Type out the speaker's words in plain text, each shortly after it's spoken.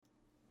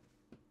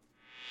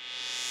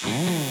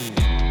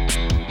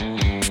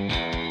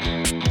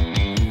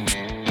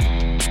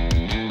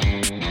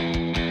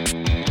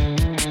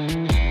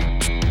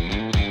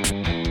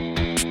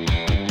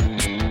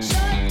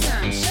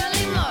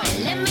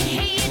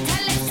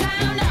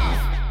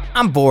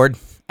I'm bored.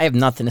 I have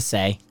nothing to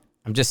say.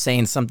 I'm just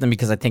saying something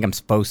because I think I'm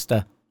supposed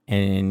to,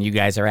 and you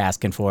guys are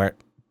asking for it.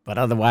 But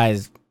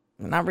otherwise,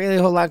 not really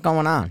a whole lot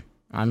going on.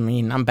 I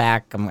mean, I'm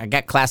back. I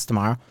got class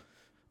tomorrow.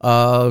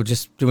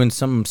 Just doing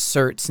some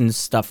certs and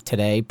stuff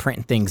today,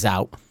 printing things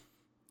out.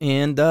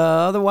 And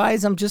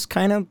otherwise, I'm just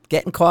kind of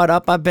getting caught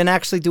up. I've been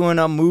actually doing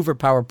a mover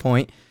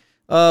PowerPoint.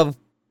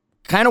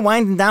 Kind of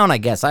winding down, I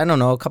guess. I don't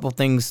know, a couple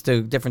things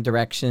to different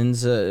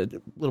directions. A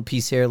little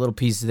piece here, a little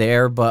piece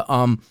there. But,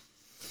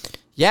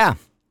 yeah,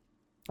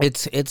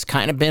 it's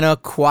kind of been a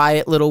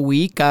quiet little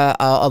week.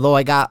 Although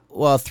I got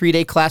a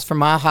 3-day class for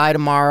Mile High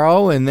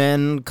tomorrow, and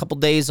then a couple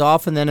days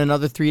off, and then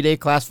another 3-day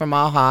class for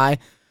Mile High.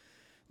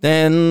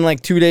 Then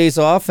like 2 days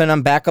off, and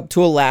I'm back up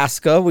to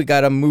Alaska. We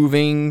got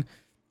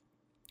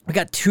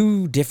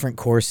 2 different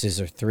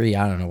courses, or 3.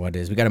 I don't know what it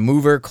is. We got a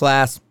mover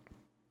class,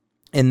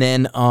 and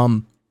then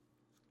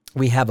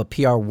we have a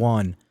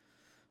PR1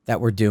 that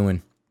we're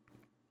doing,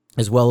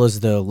 as well as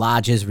the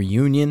Lodges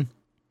reunion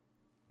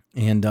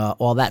and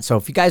all that. So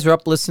if you guys are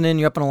up listening,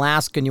 you're up in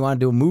Alaska, and you want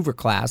to do a mover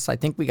class, I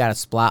think we got a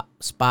spot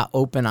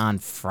open on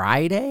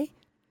Friday.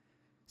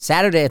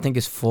 Saturday, I think,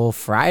 is full.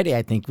 Friday,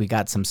 I think we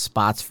got some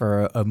spots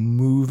for a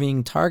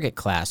moving target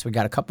class. We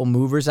got a couple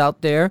movers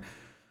out there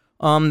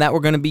that we're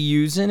going to be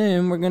using,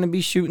 and we're going to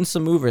be shooting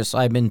some movers. So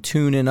I've been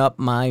tuning up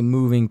my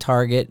moving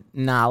target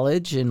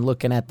knowledge and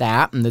looking at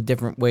that and the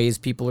different ways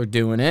people are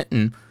doing it,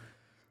 and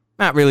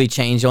not really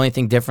changed. The only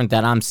thing different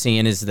that I'm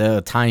seeing is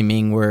the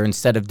timing, where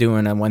instead of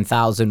doing a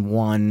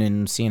 1001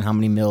 and seeing how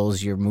many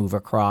mils you move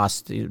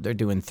across, they're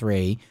doing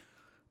 3.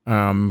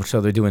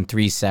 So they're doing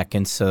 3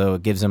 seconds, so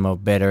it gives them a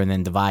better, and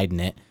then dividing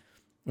it,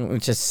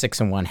 which is 6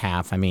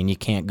 1/2. I mean, you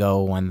can't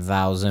go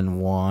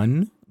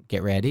 1001.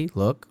 Get ready.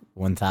 Look,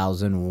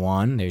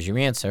 1001. There's your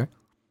answer.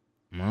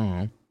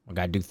 I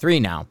got to do 3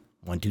 now.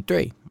 1, 2,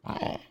 3.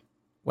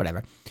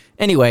 Whatever.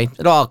 Anyway,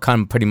 it all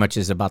pretty much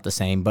is about the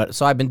same. But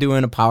so I've been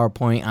doing a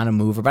PowerPoint on a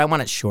mover, but I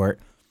want it short.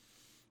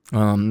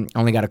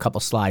 Only got a couple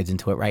slides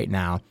into it right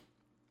now.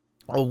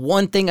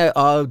 One thing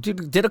I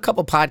did a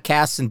couple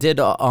podcasts and did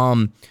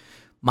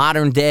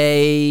Modern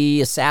Day,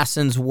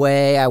 Assassin's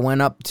Way. I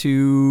went up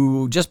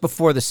to just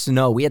before the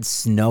snow. We had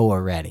snow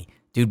already.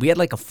 Dude, we had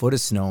like a foot of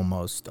snow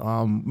almost.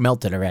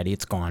 Melted already.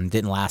 It's gone.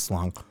 Didn't last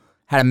long.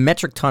 Had a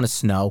metric ton of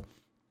snow.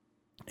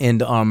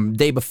 And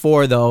day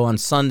before, though, on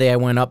Sunday, I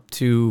went up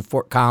to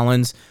Fort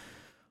Collins.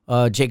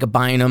 Jacob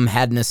Bynum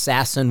had an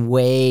Assassin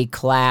Way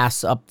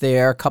class up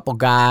there. A couple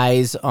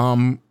guys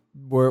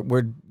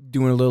were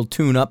doing a little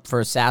tune-up for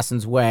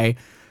Assassin's Way.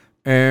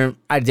 And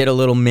I did a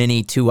little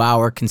mini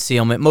 2-hour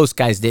concealment. Most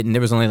guys didn't.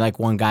 There was only like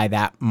one guy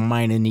that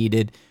might have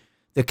needed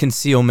the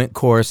concealment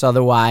course.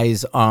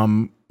 Otherwise,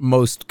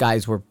 most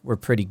guys were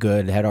pretty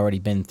good, had already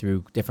been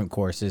through different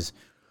courses,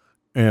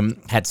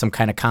 had some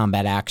kind of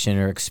combat action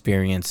or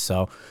experience.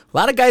 So a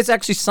lot of guys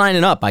actually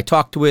signing up. I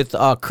talked with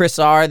Chris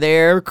R.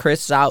 there.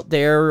 Chris out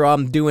there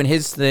doing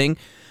his thing.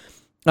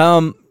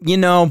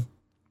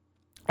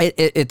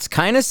 It's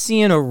kind of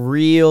seeing a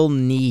real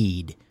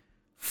need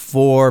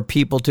for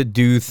people to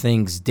do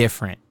things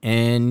different.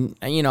 And,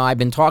 I've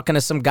been talking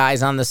to some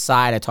guys on the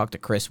side. I talked to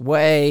Chris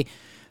Way.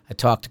 I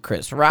talked to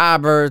Chris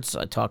Roberts.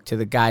 I talked to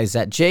the guys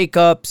at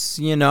Jacobs.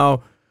 There's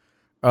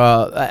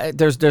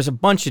a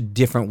bunch of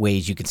different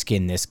ways you can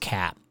skin this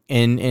cat.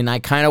 And I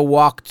kind of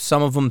walked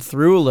some of them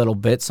through a little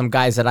bit, some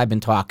guys that I've been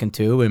talking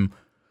to, and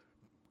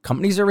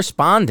companies are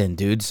responding,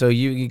 dude. So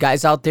you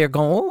guys out there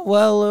going, oh,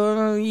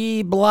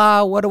 well,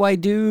 blah, what do I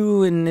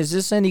do? And is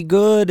this any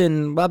good?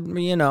 And,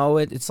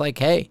 it's like,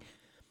 hey,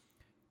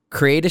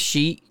 create a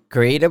sheet,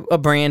 create a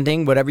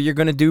branding, whatever you're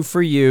going to do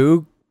for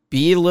you.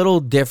 Be a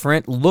little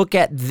different. Look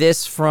at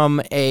this from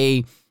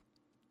a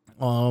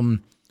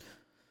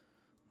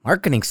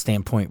marketing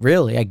standpoint,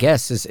 really, I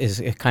guess,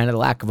 is kind of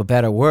lack of a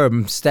better word.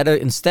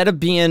 Instead of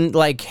being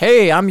like,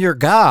 hey, I'm your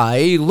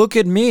guy, look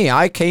at me,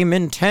 I came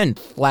in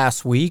 10th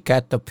last week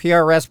at the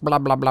PRS, blah,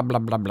 blah, blah, blah,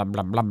 blah, blah,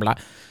 blah, blah, blah.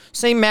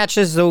 Same match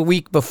as the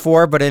week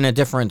before, but in a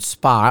different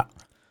spot.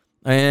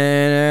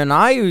 And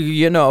I,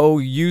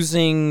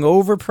 using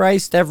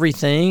overpriced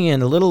everything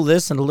and a little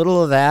this and a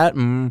little of that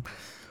and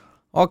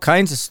all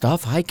kinds of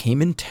stuff, I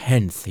came in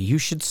 10th. You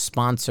should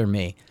sponsor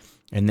me.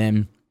 And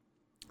then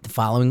the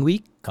following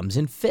week, comes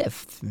in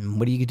 5th. And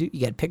what do? You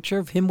get a picture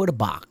of him with a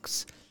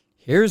box.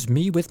 Here's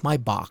me with my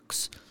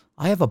box.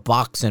 I have a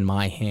box in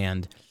my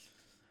hand.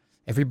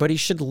 Everybody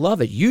should love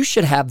it. You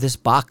should have this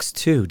box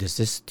too.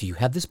 Do you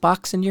have this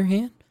box in your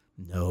hand?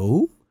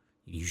 No.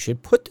 You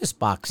should put this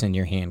box in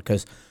your hand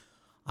because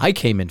I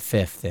came in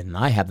 5th and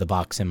I have the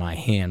box in my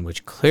hand,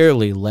 which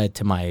clearly led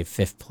to my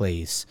 5th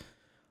place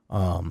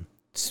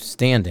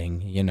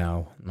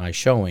standing, my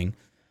showing.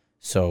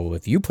 So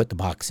if you put the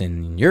box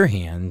in your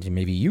hand,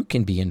 maybe you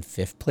can be in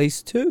 5th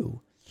place too.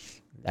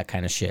 That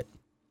kind of shit.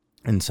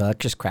 And so that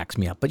just cracks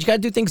me up. But you got to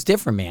do things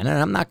different, man. And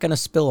I'm not going to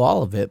spill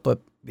all of it. But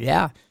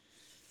yeah,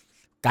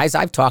 guys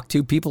I've talked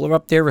to, people are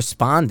up there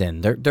responding.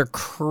 They're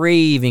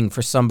craving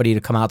for somebody to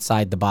come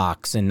outside the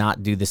box and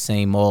not do the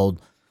same old,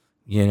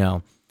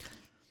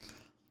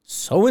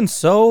 so and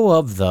so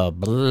of the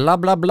blah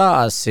blah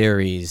blah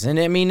series. And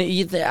I mean,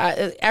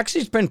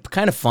 actually, it's been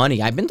kind of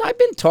funny. I've been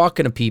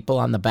talking to people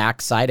on the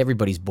backside.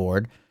 Everybody's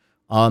bored.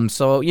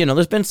 So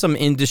there's been some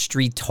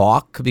industry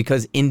talk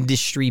because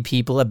industry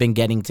people have been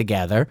getting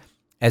together,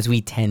 as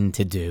we tend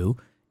to do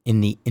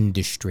in the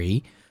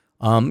industry.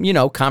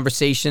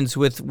 Conversations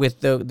with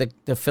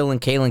the Phil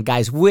and Kalen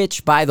guys,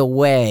 which, by the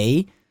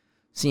way,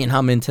 seeing how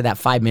I'm into that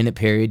 5-minute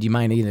period, you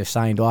might have either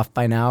signed off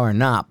by now or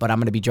not, but I'm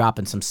going to be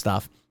dropping some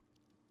stuff.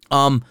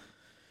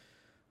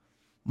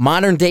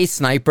 Modern Day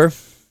Sniper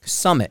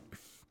Summit.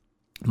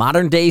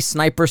 Modern Day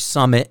Sniper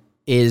Summit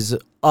is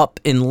up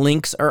and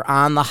links are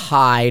on the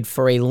hide.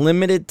 For a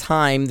limited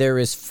time, there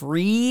is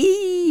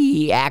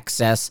free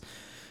access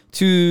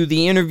to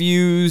the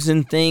interviews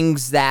and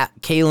things that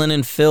Kalen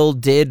and Phil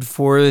did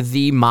for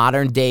the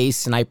Modern Day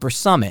Sniper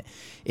Summit.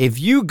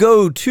 If you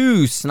go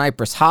to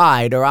Sniper's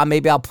Hide, or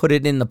maybe I'll put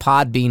it in the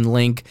Podbean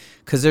link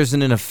because there's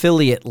an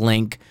affiliate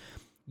link,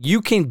 you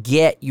can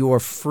get your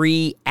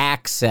free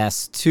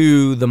access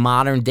to the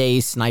Modern Day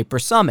Sniper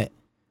Summit.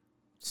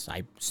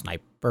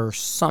 Sniper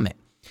Summit.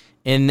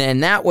 And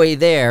then that way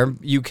there,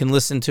 you can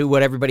listen to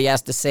what everybody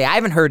has to say. I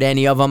haven't heard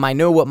any of them. I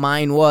know what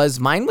mine was.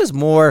 Mine was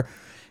more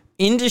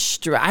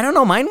industry. I don't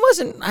know. Mine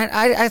wasn't.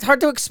 It's hard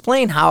to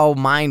explain how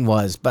mine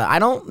was, but I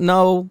don't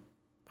know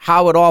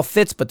how it all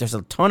fits. But there's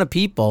a ton of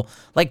people,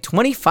 like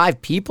 25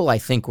 people, I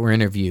think, were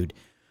interviewed.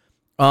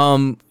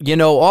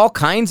 All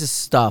kinds of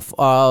stuff.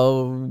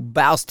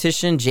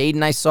 Balstician,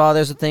 Jaden, I saw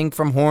there's a thing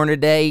from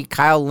Hornaday,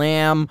 Kyle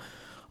Lamb,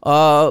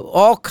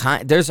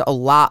 there's a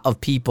lot of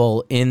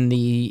people in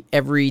the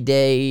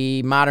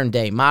everyday modern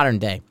day,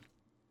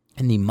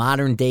 in the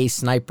Modern Day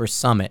Sniper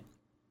Summit.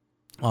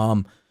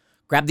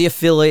 Grab the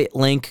affiliate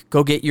link,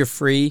 go get your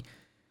free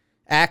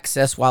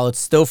access while it's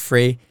still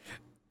free.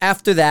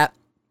 After that,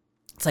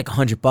 it's like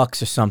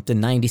 $100 or something,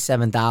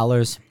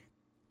 $97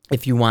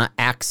 if you want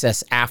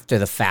access after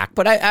the fact.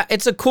 But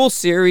it's a cool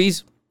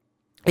series.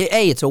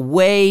 It's a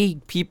way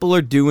people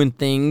are doing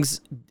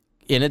things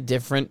in a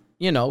different,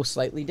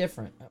 slightly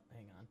different. Oh,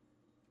 hang on.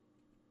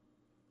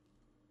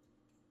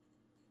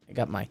 I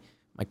got my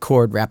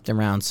cord wrapped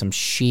around some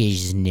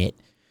shiznit.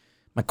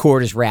 My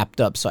cord is wrapped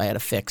up, so I had to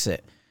fix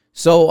it.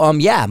 So,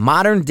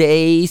 Modern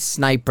Day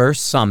Sniper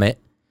Summit.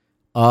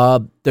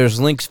 There's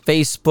links,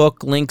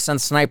 Facebook, links on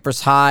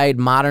Sniper's Hide,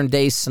 Modern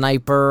Day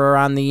Sniper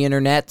on the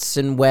internets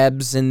and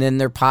webs, and then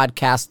their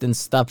podcast and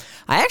stuff.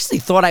 I actually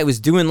thought I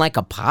was doing like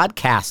a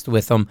podcast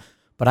with them,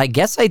 but I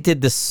guess I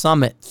did the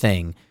Summit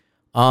thing.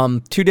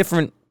 Two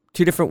different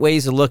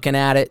ways of looking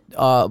at it.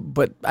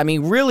 But I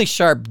mean, really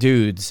sharp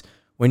dudes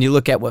when you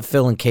look at what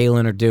Phil and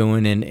Kalen are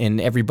doing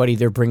and everybody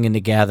they're bringing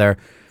together.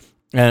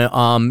 And,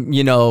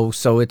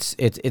 so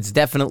it's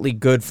definitely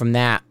good from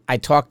that. I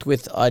talked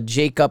with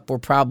Jacob. We're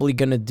probably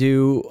going to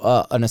do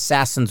an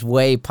Assassin's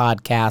Way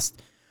podcast.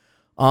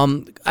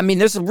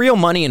 There's real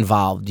money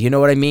involved. You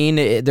know what I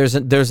mean?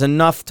 There's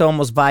enough to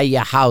almost buy you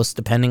a house,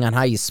 depending on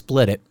how you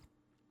split it.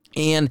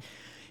 And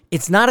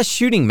it's not a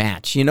shooting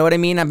match. You know what I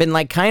mean? I've been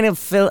like kind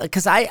of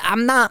because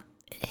I'm not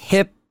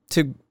hip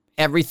to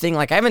everything.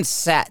 Like I haven't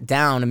sat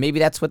down, and maybe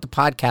that's what the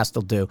podcast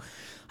will do.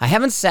 I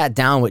haven't sat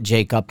down with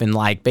Jacob and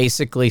like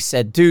basically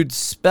said, dude,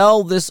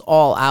 spell this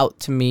all out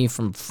to me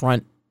from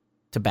front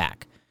to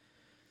back.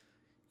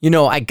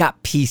 I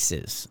got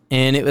pieces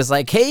and it was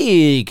like,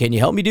 hey, can you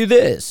help me do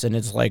this? And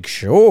it's like,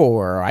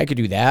 sure, I could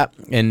do that.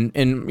 And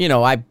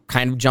I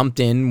kind of jumped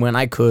in when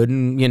I could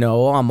and,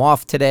 I'm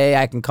off today.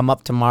 I can come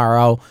up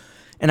tomorrow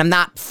and I'm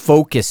not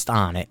focused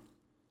on it,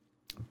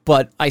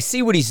 but I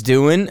see what he's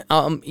doing.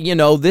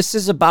 This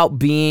is about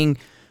being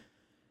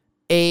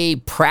a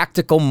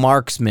practical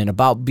marksman,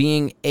 about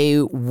being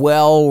a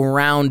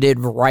well-rounded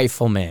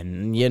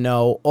rifleman,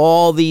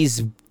 all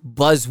these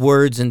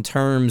buzzwords and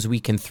terms we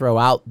can throw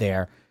out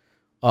there.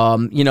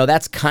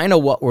 That's kind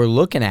of what we're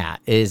looking at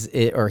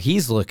or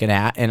he's looking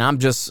at, and I'm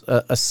just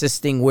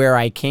assisting where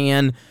I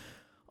can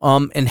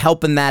and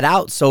helping that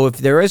out. So if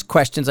there is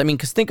questions,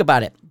 because think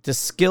about it, the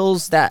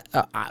skills that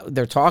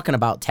they're talking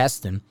about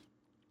testing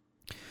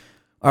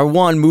are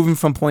one, moving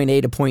from point A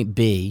to point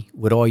B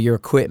with all your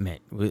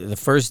equipment. The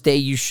first day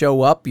you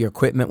show up, your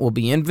equipment will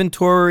be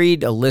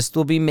inventoried, a list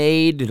will be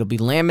made, it'll be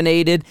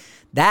laminated.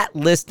 That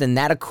list and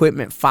that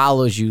equipment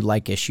follows you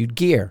like issued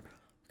gear.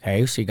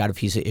 Okay, so you got a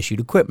piece of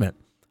issued equipment.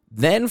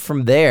 Then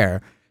from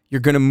there,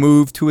 you're going to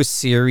move to a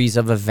series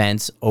of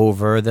events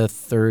over the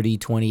 30,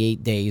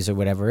 28 days or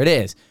whatever it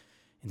is.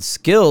 And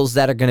skills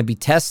that are going to be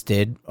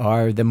tested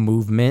are the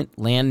movement,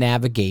 land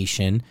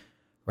navigation,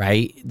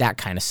 right? That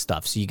kind of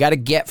stuff. So you got to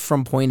get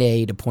from point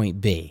A to point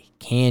B.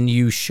 Can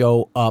you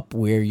show up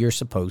where you're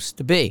supposed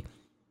to be?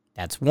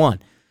 That's one.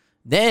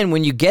 Then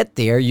when you get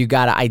there, you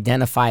got to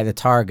identify the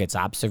targets,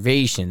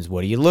 observations.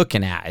 What are you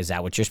looking at? Is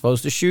that what you're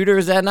supposed to shoot or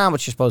is that not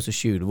what you're supposed to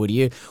shoot? What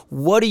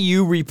are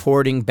you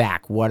reporting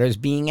back? What is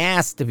being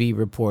asked to be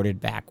reported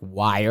back?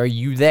 Why are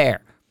you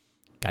there?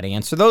 Got to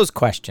answer those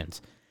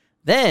questions.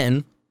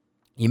 Then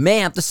you may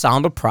have to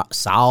solve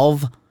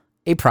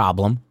a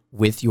problem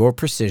with your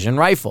precision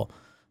rifle.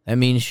 That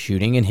means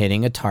shooting and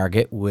hitting a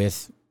target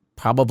with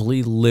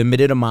probably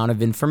limited amount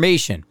of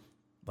information,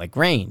 like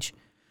range.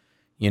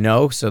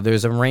 So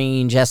there's a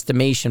range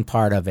estimation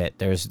part of it.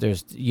 There's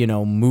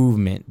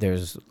movement.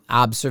 There's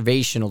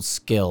observational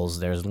skills.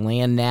 There's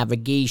land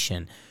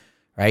navigation,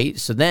 right?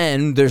 So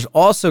then there's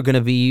also going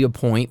to be a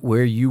point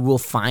where you will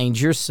find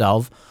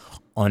yourself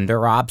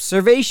under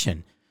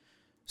observation.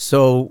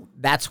 So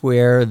that's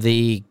where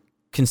the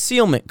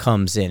concealment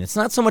comes in. It's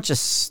not so much a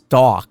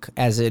stalk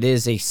as it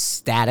is a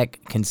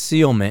static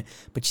concealment,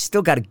 but you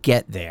still got to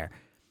get there.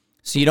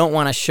 So you don't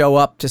want to show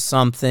up to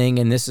something,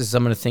 and this is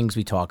some of the things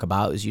we talk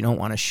about, is you don't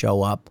want to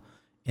show up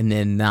and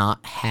then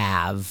not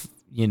have,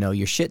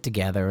 your shit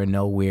together and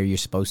know where you're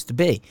supposed to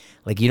be.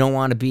 Like, you don't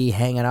want to be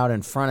hanging out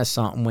in front of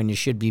something when you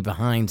should be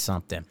behind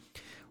something.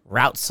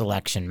 Route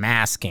selection,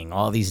 masking,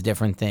 all these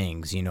different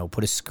things,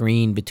 put a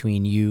screen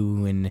between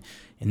you and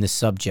the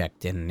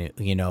subject and,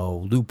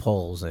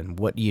 loopholes and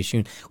what you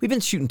shoot. We've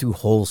been shooting through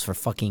holes for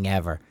fucking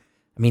ever.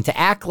 I mean, to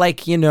act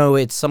like,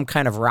 it's some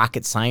kind of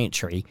rocket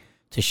scientry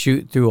to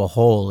shoot through a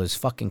hole is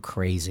fucking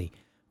crazy.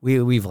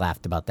 We've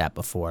laughed about that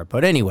before.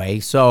 But anyway,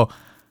 so,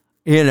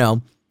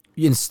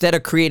 instead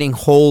of creating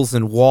holes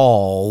in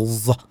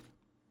walls,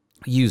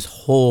 use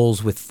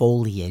holes with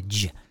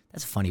foliage.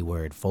 That's a funny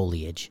word,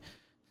 foliage.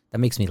 That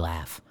makes me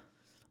laugh.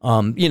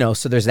 So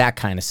there's that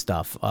kind of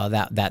stuff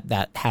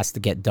that has to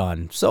get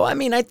done. So, I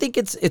mean, I think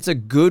it's a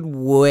good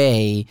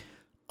way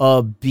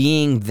of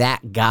being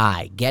that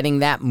guy, getting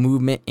that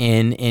movement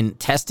in and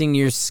testing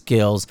your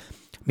skills.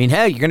 I mean,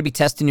 hell, you're going to be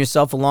testing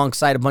yourself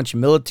alongside a bunch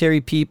of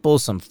military people,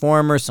 some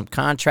farmers, some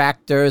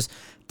contractors,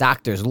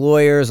 doctors,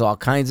 lawyers, all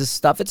kinds of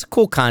stuff. It's a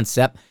cool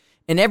concept.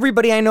 And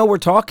everybody I know we're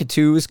talking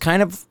to is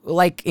kind of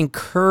like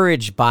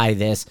encouraged by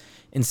this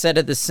instead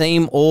of the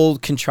same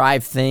old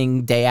contrived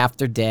thing day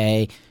after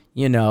day.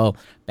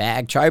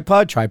 Bag,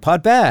 tripod,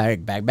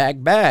 bag,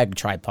 bag,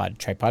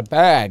 tripod,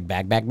 bag,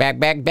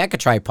 bag, a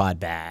tripod,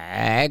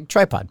 bag,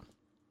 tripod.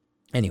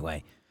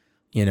 Anyway.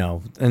 And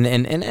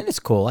it's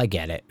cool. I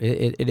get it.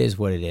 It is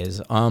what it is.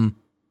 That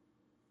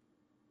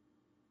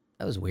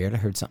was weird. I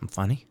heard something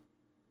funny.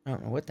 I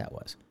don't know what that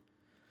was.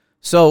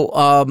 So,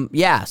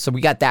 so we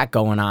got that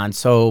going on.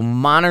 So,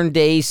 Modern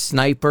Day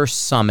Sniper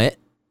Summit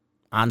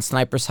on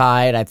Sniper's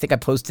Hide. I think I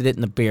posted it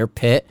in the Bear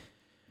Pit.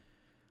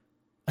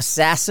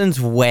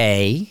 Assassin's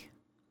Way.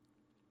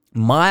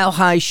 Mile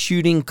High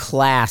Shooting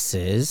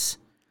Classes.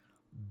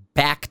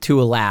 Back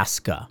to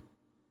Alaska.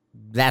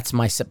 That's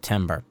my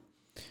September.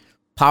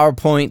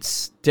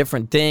 PowerPoints,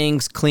 different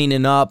things,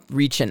 cleaning up,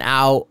 reaching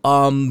out.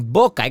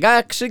 Book. I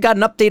actually got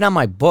an update on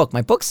my book.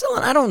 My book's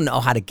selling. I don't know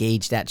how to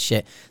gauge that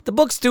shit. The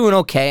book's doing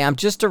okay. I'm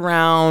just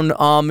around.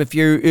 If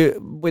you're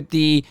with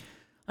the,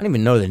 I don't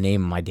even know the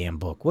name of my damn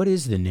book. What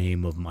is the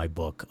name of my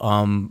book?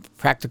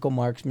 Practical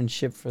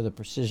Marksmanship for the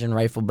Precision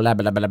Rifle. Blah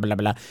blah blah blah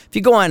blah. If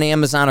you go on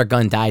Amazon or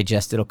Gun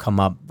Digest, it'll come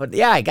up. But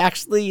yeah, I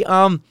actually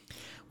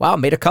wow,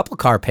 made a couple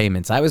car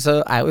payments. I was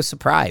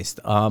surprised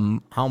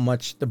how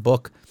much the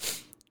book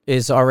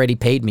is already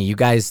paid me. You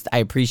guys, I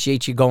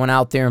appreciate you going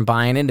out there and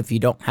buying it. If you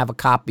don't have a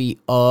copy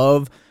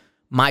of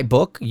my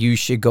book, you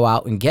should go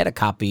out and get a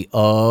copy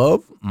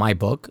of my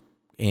book,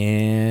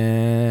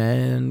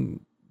 and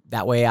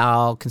that way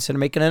I'll consider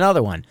making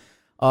another one.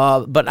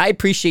 But I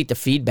appreciate the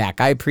feedback.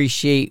 I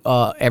appreciate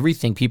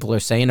everything people are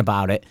saying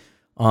about it.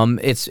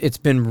 It's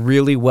been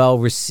really well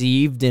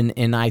received,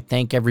 and I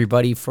thank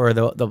everybody for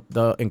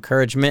the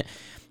encouragement.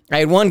 I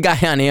had one guy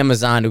on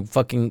Amazon who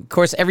of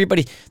course,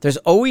 everybody, there's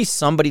always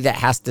somebody that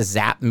has to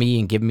zap me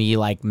and give me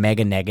like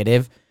mega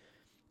negative.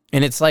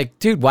 And it's like,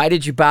 dude, why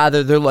did you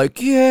bother? They're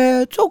like,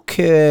 yeah, it's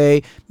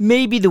okay.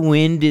 Maybe the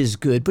wind is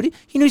good. But,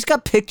 he's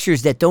got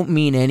pictures that don't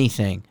mean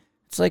anything.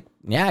 It's like,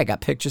 yeah, I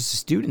got pictures of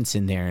students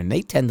in there and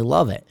they tend to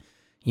love it.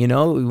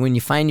 When you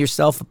find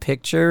yourself a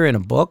picture in a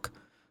book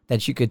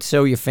that you could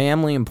show your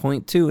family and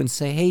point to and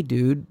say, hey,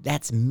 dude,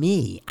 that's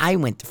me. I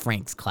went to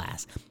Frank's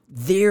class.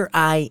 There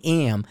I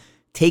am.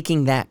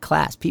 Taking that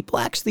class. People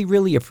actually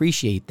really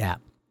appreciate that.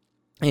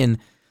 And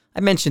I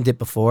mentioned it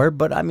before,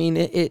 but I mean,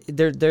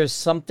 there's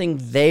something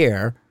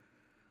there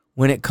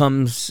when it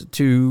comes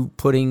to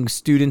putting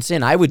students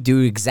in. I would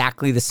do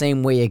exactly the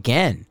same way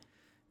again,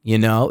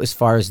 as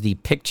far as the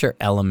picture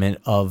element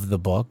of the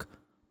book.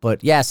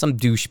 But yeah, some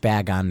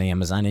douchebag on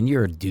Amazon, and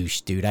you're a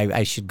douche, dude.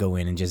 I should go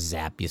in and just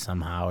zap you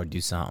somehow or do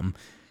something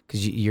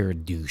because you're a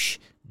douche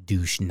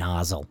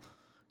nozzle.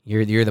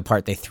 You're the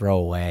part they throw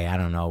away. I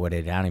don't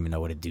even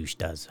know what a douche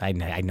does. I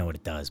know what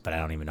it does, but I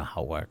don't even know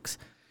how it works.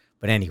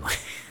 But anyway.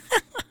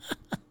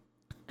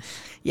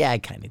 Yeah, I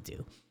kind of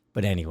do.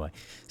 But anyway.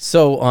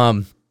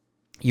 So,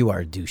 you are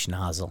a douche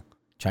nozzle.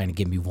 Trying to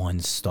give me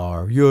 1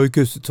 star. Yeah, I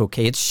guess it's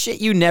okay. It's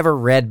shit you never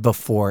read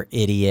before,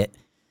 idiot.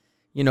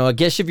 I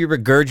guess if you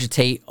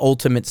regurgitate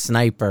Ultimate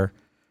Sniper,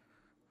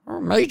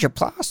 or Major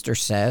Plaster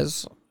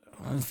says,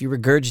 if you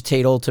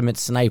regurgitate Ultimate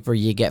Sniper,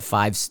 you get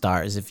 5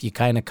 stars. If you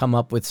kind of come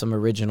up with some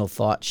original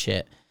thought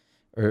shit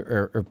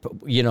or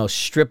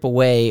strip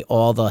away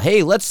all the,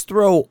 hey, let's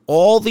throw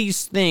all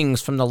these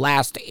things from the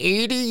last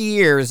 80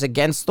 years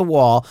against the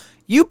wall.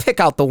 You pick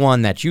out the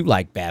one that you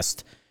like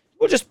best.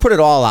 We'll just put it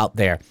all out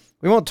there.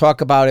 We won't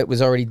talk about it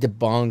was already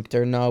debunked,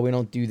 or no, we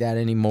don't do that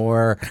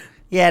anymore.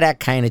 Yeah, that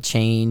kind of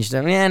changed.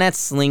 Man, that's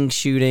sling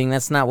shooting.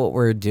 That's not what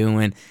we're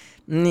doing.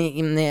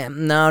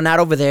 No, not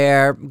over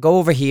there. Go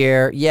over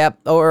here. Yep.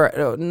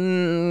 Or,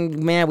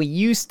 man, we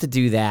used to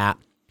do that.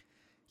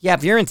 Yeah,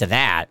 if you're into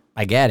that,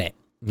 I get it.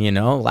 A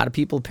lot of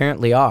people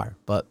apparently are.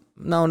 But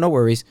no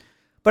worries.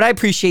 But I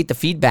appreciate the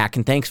feedback,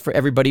 and thanks for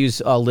everybody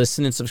who's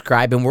listening and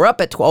subscribing. We're up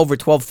at over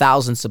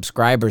 12,000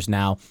 subscribers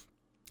now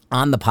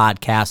on the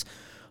podcast.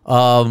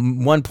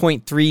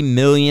 1.3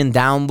 million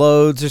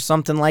downloads or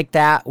something like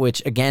that, which,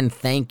 again,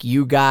 thank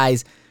you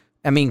guys.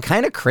 I mean,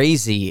 kind of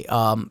crazy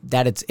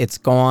that it's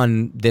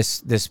gone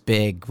this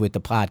big with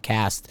the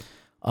podcast.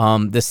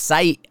 The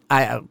site,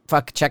 I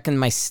checking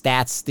my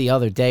stats the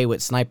other day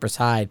with Sniper's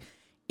Hide,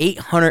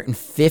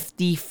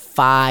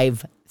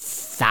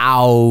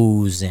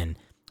 855,000.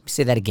 Let me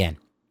say that again.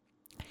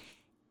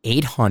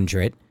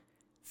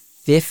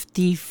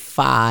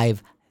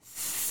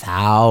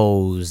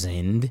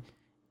 855,000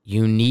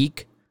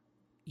 unique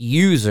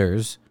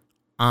users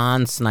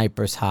on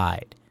Sniper's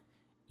Hide.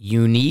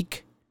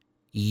 Unique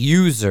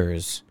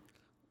users.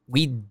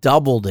 We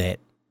doubled it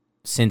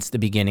since the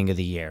beginning of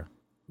the year.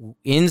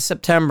 In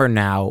September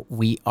now,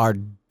 we are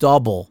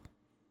double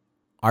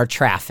our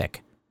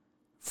traffic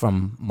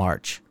from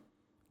March.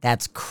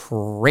 That's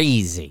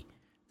crazy.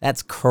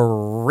 That's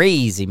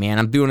crazy, man.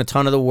 I'm doing a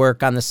ton of the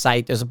work on the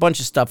site. There's a bunch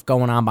of stuff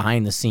going on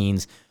behind the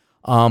scenes.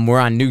 We're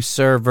on new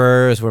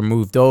servers. We're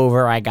moved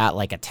over. I got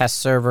like a test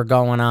server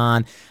going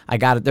on.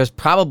 There's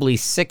probably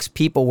 6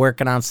 people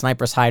working on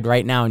Sniper's Hide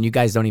right now, and you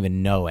guys don't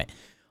even know it.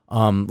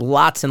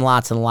 Lots and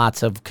lots and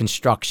lots of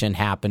construction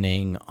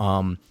happening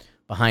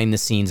behind the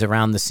scenes,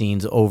 around the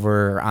scenes,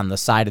 over on the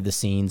side of the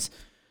scenes.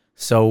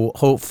 So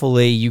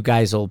hopefully you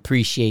guys will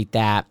appreciate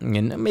that,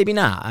 and maybe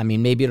not. I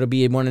mean, maybe it'll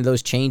be one of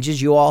those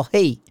changes you all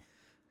hate,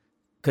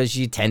 because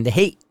you tend to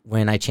hate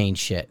when I change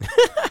shit.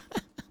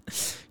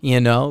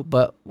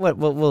 But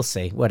we'll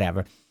see.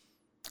 Whatever.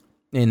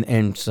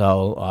 And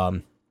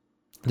so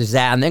there's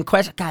that. And then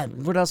question.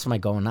 God, what else am I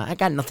going on? I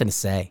got nothing to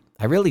say.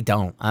 I really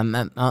don't.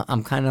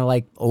 I'm kind of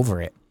like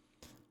over it.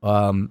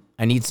 I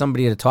need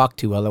somebody to talk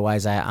to.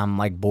 Otherwise, I'm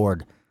like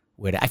bored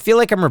with it. I feel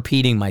like I'm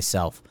repeating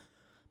myself.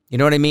 You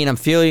know what I mean? I'm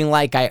feeling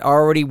like I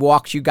already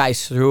walked you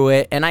guys through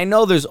it. And I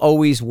know there's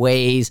always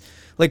ways.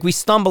 Like we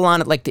stumble on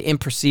it like the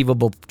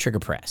imperceivable trigger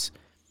press.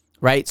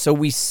 Right? So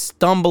we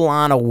stumble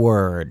on a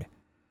word.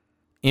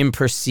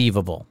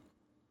 Imperceivable.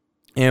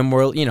 And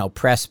we're,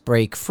 press,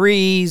 break,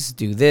 freeze,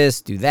 do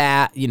this, do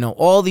that.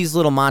 All these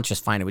little mantras.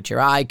 Find it with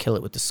your eye, kill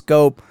it with the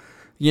scope.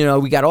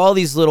 We got all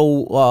these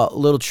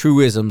little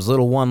truisms,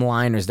 little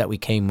one-liners that we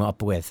came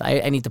up with.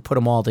 I need to put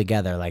them all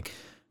together. Like,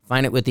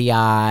 find it with the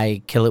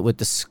eye, kill it with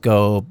the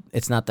scope.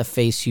 It's not the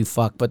face you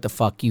fuck, but the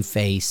fuck you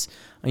face.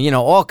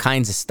 All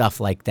kinds of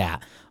stuff like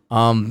that.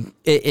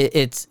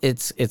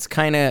 It's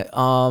kind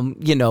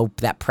of,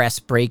 that press,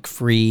 break,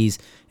 freeze.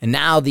 And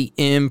now the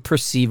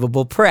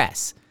imperceivable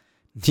press.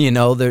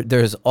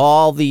 There's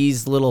all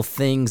these little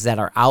things that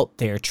are out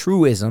there,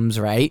 truisms,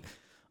 right?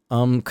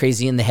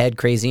 Crazy in the head,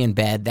 crazy in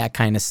bed, that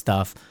kind of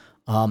stuff.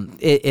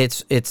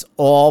 It's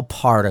all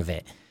part of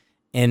it.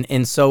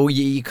 And so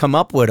you come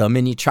up with them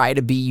and you try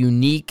to be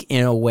unique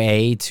in a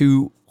way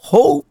to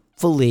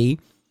hopefully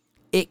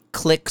it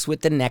clicks with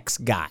the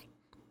next guy.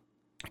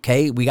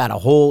 Okay, we got a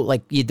whole,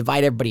 you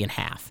divide everybody in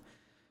half.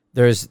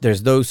 There's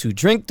those who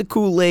drink the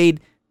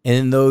Kool-Aid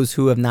and those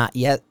who have not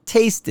yet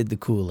tasted the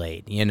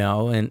Kool-Aid,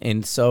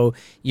 and so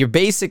you're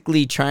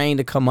basically trying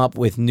to come up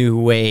with new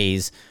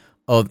ways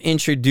of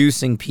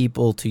introducing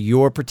people to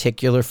your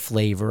particular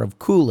flavor of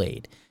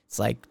Kool-Aid. It's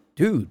like,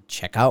 dude,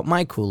 check out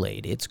my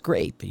Kool-Aid. It's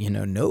grape.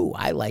 No,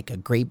 I like a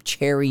grape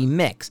cherry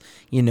mix.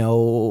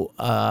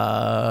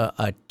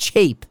 A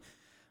chape.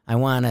 I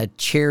want a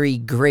cherry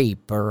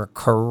grape or a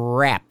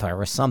crap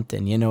or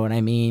something. You know what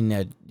I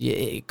mean?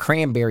 A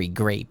cranberry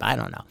grape. I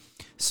don't know.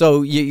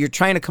 So you're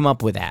trying to come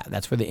up with that.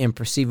 That's where the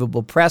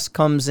imperceivable press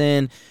comes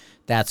in.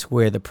 That's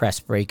where the press,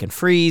 break, and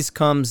freeze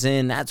comes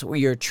in. That's where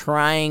you're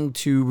trying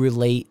to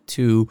relate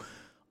to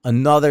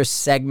another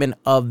segment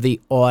of the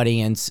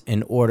audience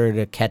in order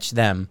to catch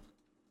them,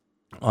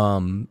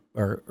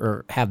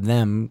 or have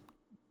them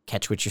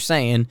catch what you're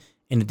saying.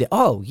 And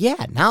oh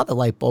yeah, now the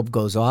light bulb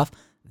goes off.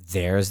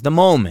 There's the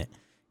moment.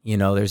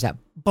 There's that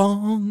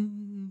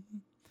bong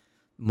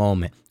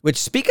moment. Which,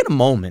 speaking of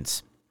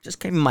moments,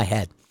 just came in my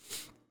head.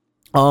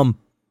 Cobra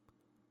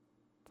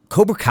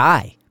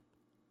Kai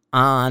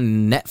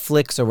on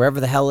Netflix or wherever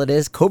the hell it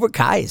is. Cobra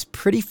Kai is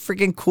pretty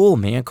freaking cool,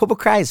 man. Cobra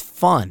Kai is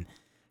fun.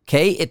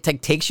 Okay, it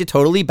takes you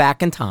totally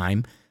back in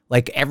time.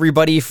 Like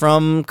everybody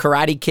from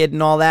Karate Kid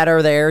and all that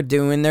are there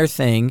doing their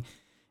thing.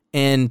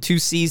 And 2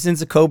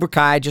 seasons of Cobra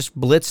Kai, just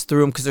blitz through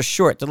them because they're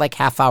short. They're like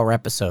half-hour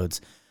episodes.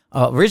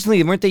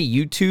 Originally, weren't they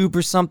YouTube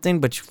or something?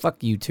 But fuck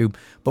YouTube.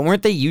 But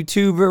weren't they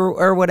YouTube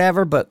or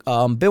whatever? But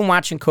been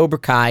watching Cobra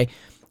Kai.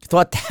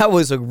 Thought that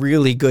was a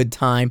really good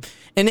time.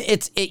 And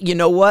you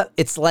know what?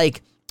 It's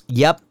like,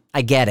 yep,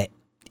 I get it.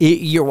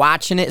 you're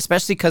watching it,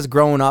 especially because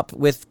growing up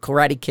with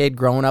Karate Kid,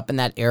 growing up in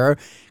that era,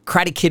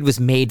 Karate Kid was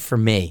made for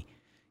me.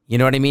 You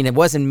know what I mean? It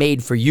wasn't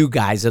made for you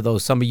guys, although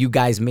some of you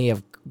guys may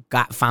have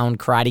found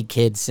Karate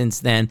Kid since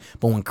then.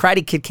 But when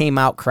Karate Kid came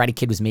out, Karate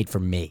Kid was made for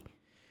me.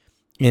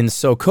 And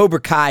so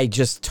Cobra Kai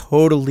just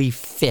totally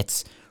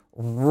fits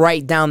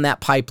right down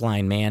that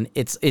pipeline, man.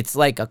 It's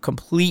like a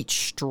complete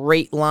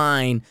straight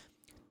line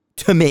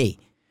to me.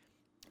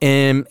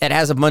 And it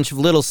has a bunch of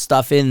little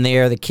stuff in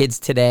there, the kids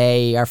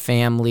today, our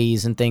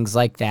families, and things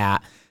like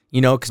that.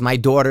 You know, because my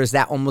daughter's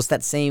almost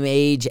that same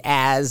age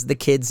as the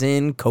kids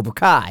in Cobra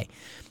Kai.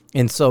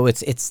 And so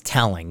it's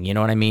telling, you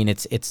know what I mean?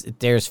 It's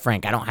there's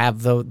Frank. I don't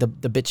have the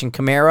bitchin'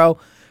 Camaro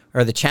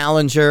or the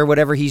Challenger,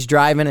 whatever he's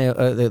driving,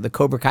 the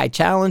Cobra Kai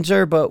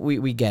Challenger, but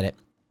we get it.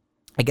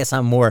 I guess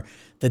I'm more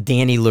the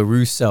Danny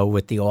LaRusso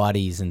with the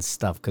Audis and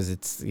stuff because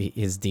it's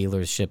his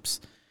dealerships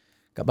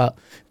about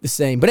the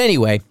same. But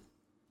anyway,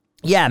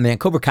 yeah, man,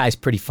 Cobra Kai is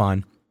pretty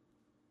fun.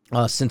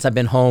 Since I've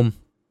been home,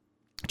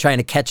 trying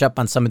to catch up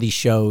on some of these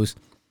shows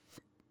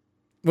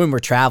when we're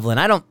traveling.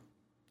 I don't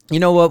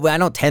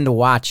tend to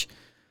watch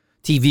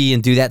TV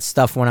and do that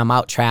stuff when I'm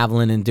out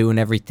traveling and doing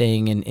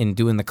everything and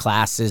doing the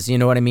classes. You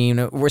know what I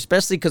mean? We're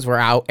especially because we're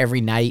out every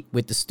night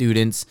with the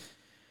students.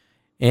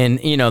 And,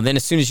 you know, then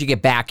as soon as you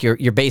get back,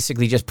 you're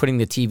basically just putting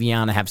the TV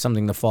on to have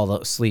something to fall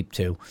asleep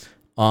to.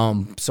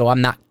 So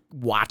I'm not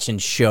watching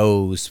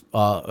shows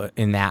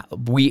in that.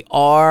 We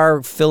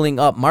are filling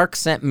up. Mark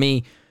sent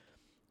me,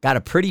 got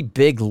a pretty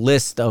big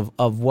list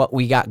of what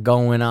we got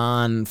going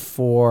on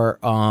for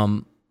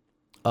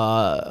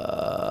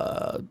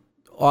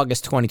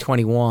August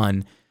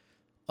 2021.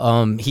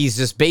 He's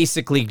just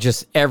basically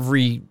just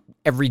every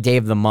day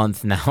of the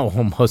month now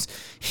almost.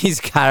 He's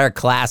got our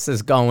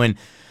classes going.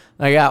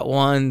 I got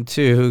 1,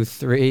 2,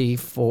 3,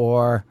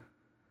 4,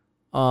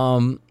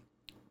 5,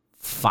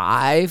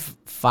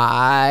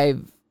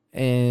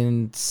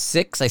 and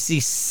 6. I see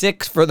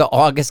 6 for the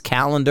August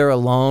calendar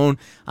alone.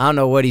 I don't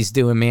know what he's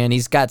doing, man.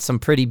 He's got some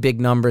pretty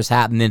big numbers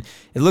happening.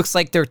 It looks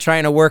like they're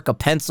trying to work a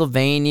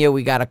Pennsylvania.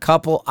 We got a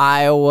couple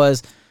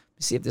Iowas. Let me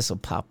see if this will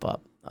pop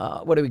up.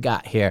 What do we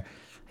got here?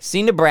 I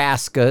see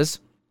Nebraskas.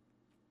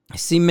 I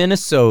see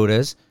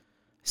Minnesotas.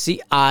 I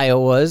see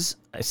Iowas.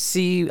 I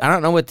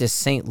don't know what this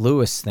St.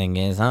 Louis thing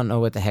is. I don't know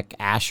what the heck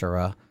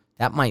Ashera.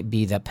 That might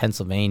be the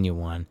Pennsylvania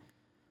one.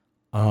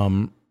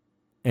 And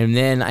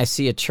then I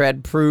see a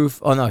tread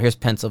proof. Oh, no, here's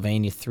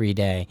Pennsylvania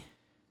 3-day.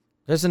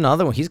 There's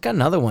another one. He's got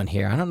another one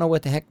here. I don't know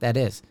what the heck that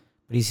is.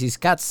 But he's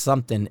got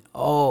something.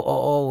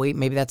 Oh, wait,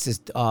 maybe that's his,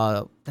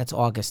 that's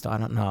August. I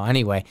don't know.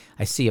 Anyway,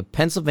 I see a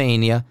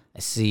Pennsylvania. I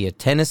see a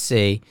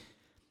Tennessee.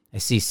 I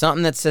see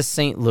something that says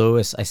St.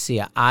 Louis. I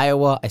see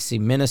Iowa. I see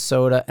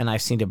Minnesota, and I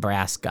see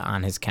Nebraska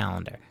on his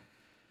calendar.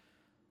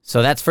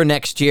 So that's for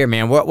next year,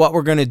 man. What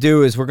we're gonna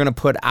do is we're gonna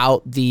put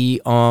out the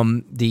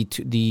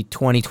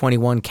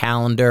 2021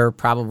 calendar.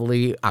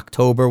 Probably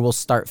October. We'll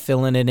start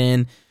filling it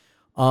in.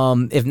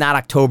 If not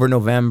October,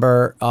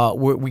 November.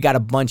 We got a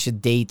bunch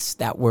of dates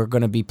that we're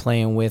gonna be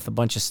playing with. A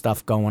bunch of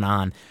stuff going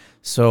on.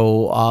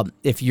 So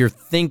if you're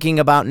thinking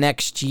about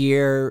next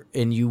year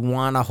and you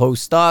want to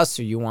host us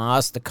or you want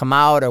us to come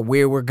out or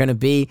where we're going to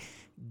be,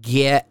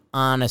 get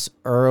on us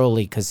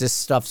early because this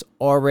stuff's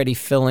already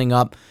filling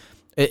up.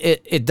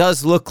 It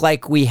does look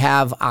like we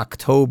have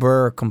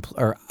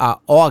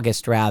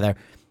August rather,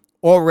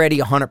 already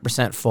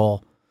 100%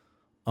 full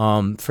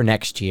for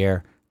next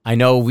year. I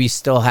know we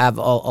still have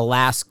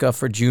Alaska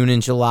for June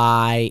and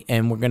July,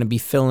 and we're going to be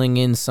filling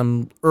in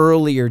some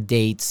earlier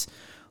dates.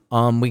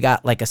 We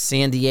got like a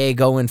San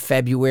Diego in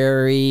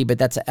February, but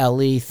that's a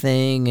LE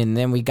thing. And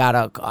then we got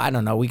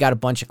we got a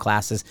bunch of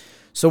classes.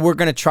 So we're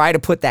going to try to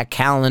put that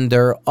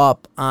calendar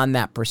up on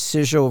that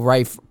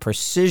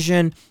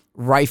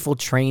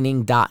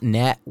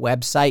precisionrifletraining.net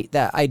website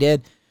that I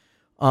did.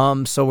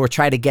 So we're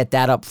trying to get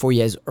that up for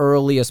you as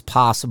early as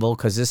possible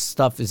because this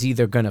stuff is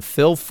either going to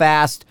fill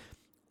fast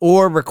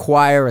or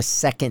require a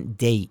second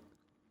date.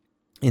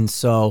 And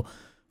so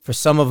for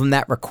some of them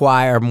that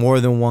require more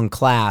than one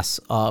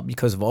class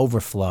because of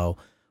overflow,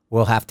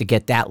 we'll have to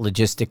get that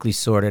logistically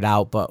sorted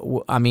out. But,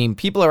 I mean,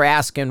 people are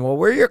asking, well,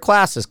 where are your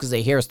classes? Because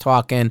they hear us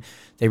talking.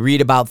 They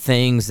read about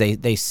things.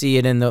 They see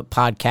it in the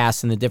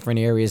podcasts in the different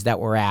areas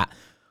that we're at.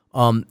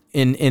 And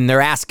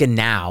they're asking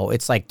now.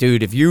 It's like,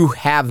 dude, if you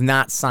have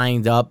not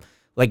signed up,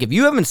 like if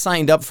you haven't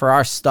signed up for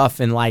our stuff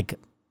in like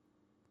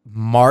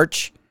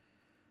March,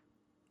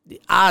 the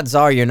odds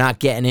are you're not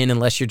getting in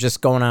unless you're just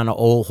going on an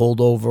old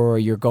holdover or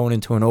you're going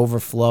into an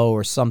overflow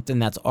or something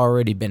that's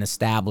already been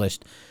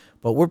established.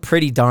 But we're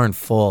pretty darn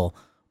full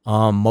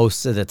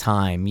most of the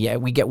time. Yeah,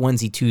 we get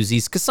onesie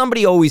twosies because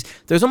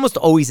there's almost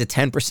always a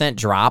 10%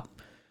 drop.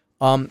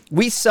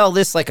 We sell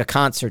this like a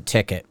concert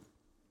ticket.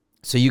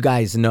 So you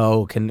guys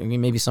know,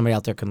 maybe somebody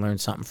out there can learn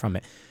something from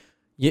it.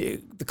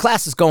 The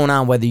class is going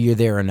on whether you're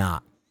there or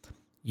not.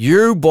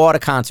 You bought a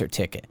concert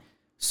ticket.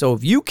 So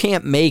if you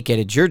can't make it,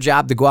 it's your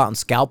job to go out and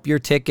scalp your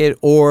ticket,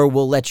 or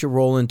we'll let you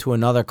roll into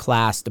another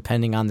class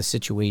depending on the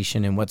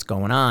situation and what's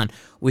going on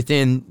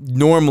within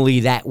normally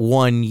that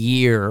 1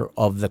 year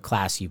of the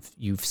class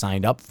you've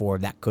signed up for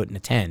that couldn't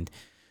attend.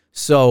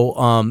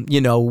 So,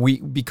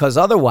 because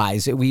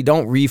otherwise we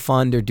don't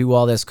refund or do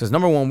all this because,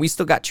 number one, we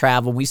still got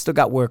travel. We still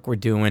got work we're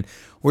doing.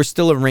 We're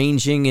still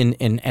arranging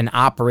and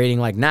operating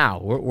like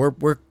now.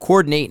 We're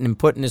coordinating and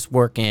putting this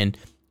work in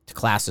to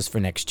classes for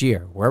next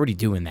year. We're already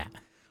doing that.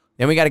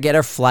 Then we got to get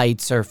our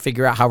flights or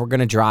figure out how we're going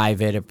to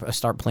drive it or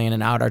start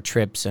planning out our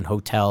trips and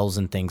hotels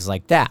and things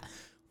like that.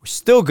 We're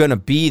still going to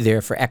be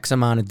there for X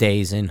amount of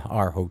days in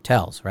our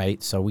hotels,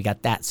 right? So we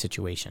got that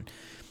situation.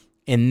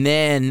 And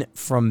then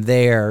from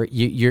there,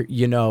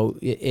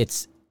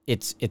 it's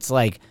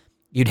like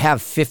you'd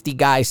have 50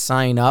 guys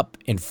sign up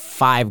and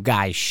 5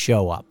 guys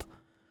show up.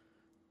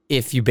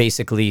 If you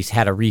basically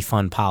had a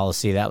refund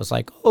policy that was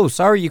like, oh,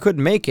 sorry, you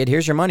couldn't make it.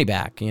 Here's your money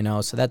back,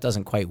 so that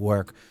doesn't quite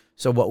work.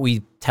 So what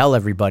we tell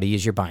everybody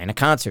is you're buying a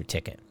concert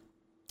ticket.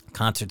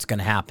 Concert's going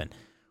to happen.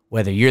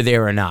 Whether you're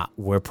there or not,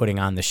 we're putting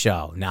on the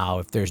show. Now,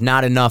 if there's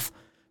not enough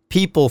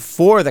people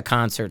for the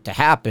concert to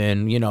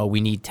happen,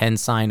 we need 10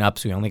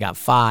 sign-ups. We only got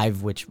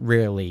 5, which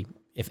rarely,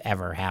 if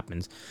ever,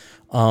 happens,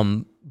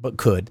 but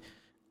could.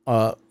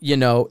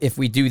 If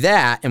we do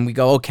that and we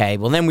go, okay,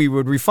 well, then we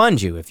would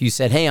refund you. If you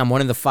said, hey, I'm one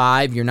of the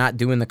 5, you're not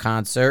doing the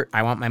concert,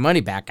 I want my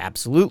money back,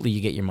 absolutely,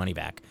 you get your money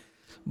back.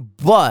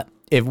 But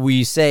if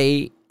we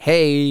say,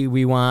 hey,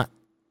 we want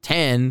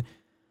 10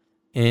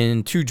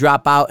 and 2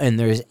 drop out and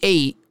there's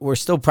 8, we're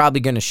still probably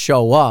going to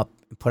show up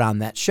and put on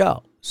that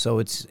show. So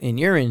it's in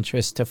your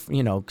interest to,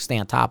 stay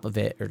on top of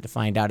it or to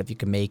find out if you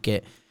can make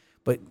it.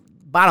 But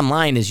bottom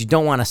line is you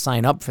don't want to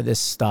sign up for this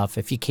stuff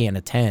if you can't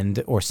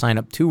attend or sign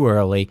up too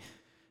early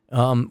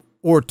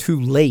or too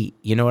late.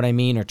 You know what I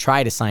mean? Or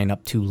try to sign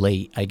up too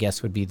late, I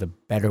guess would be the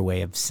better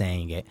way of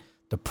saying it,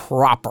 the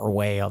proper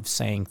way of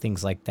saying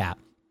things like that.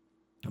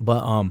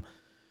 But,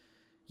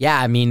 yeah,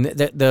 I mean,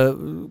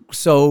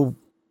 so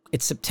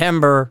it's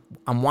September.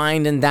 I'm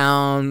winding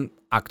down.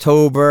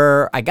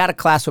 October, I got a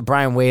class with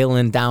Brian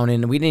Whalen down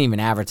in, we didn't even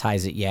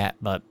advertise it yet,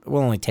 but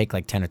we'll only take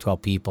like 10 or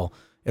 12 people.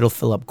 It'll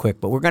fill up quick.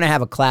 But we're going to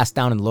have a class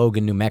down in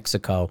Logan, New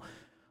Mexico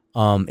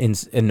in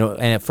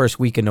the first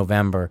week of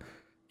November.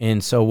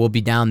 And so we'll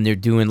be down there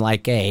doing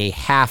like a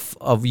half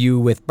of you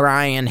with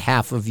Brian,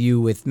 half of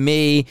you with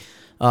me.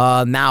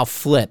 Now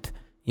flip,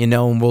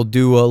 and we'll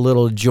do a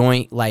little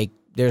joint like,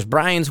 there's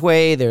Brian's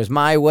way, there's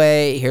my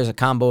way, here's a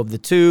combo of the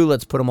two,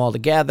 let's put them all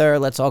together,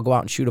 let's all go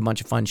out and shoot a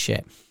bunch of fun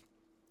shit.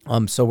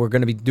 So we're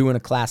going to be doing a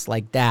class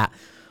like that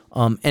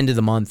end of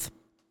the month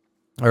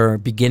or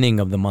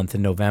beginning of the month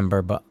in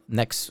November, but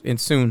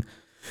soon.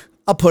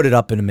 I'll put it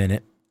up in a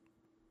minute,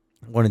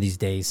 one of these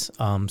days,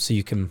 so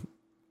you can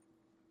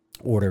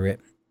order it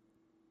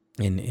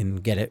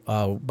and get it.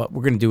 But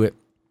we're going to do it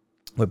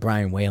with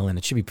Brian Whalen.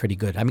 It should be pretty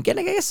good. I mean,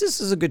 I guess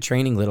this is a good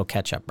training little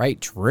catch-up,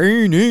 right?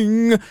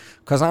 Training,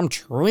 because I'm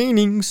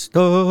training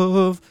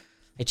stuff.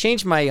 I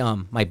changed my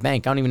my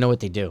bank. I don't even know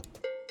what they do.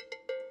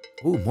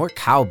 Ooh, more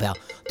cowbell.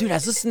 Dude, I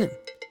was listening.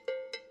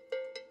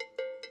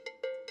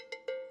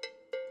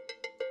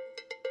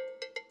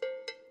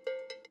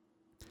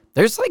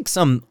 There's like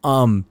some,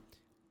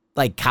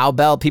 like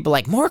cowbell, people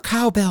like, more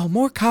cowbell,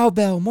 more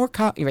cowbell, more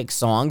cow, like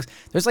songs.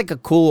 There's like a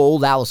cool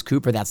old Alice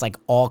Cooper that's like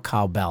all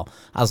cowbell.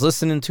 I was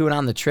listening to it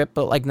on the trip,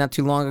 but like not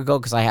too long ago,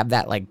 because I have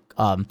that like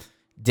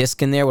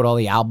disc in there with all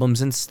the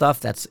albums and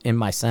stuff that's in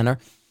my center,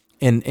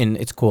 and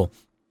it's cool.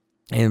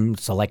 And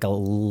so like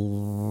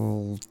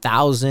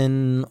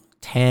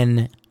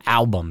 1,010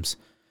 albums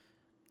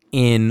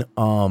in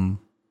on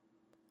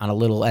a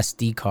little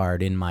SD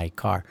card in my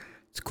car.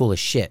 It's cool as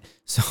shit.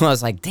 So I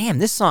was like, damn,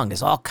 this song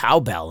is all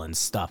cowbell and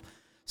stuff.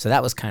 So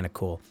that was kind of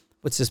cool.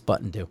 What's this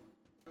button do?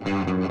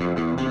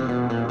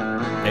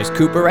 There's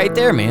Cooper right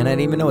there, man. I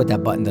didn't even know what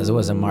that button does. It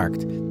wasn't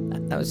marked.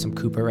 That was some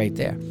Cooper right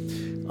there.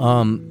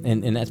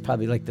 And that's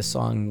probably like the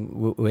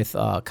song with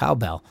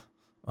cowbell.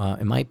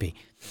 It might be.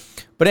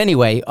 But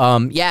anyway,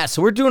 yeah,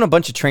 so we're doing a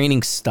bunch of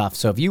training stuff.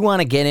 So if you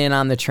want to get in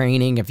on the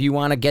training, if you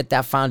want to get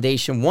that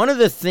foundation, one of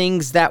the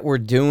things that we're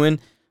doing,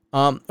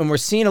 and we're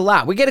seeing a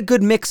lot, we get a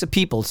good mix of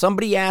people.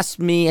 Somebody asked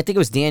me, I think it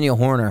was Daniel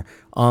Horner,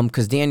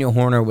 because Daniel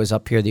Horner was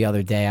up here the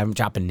other day. I'm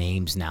dropping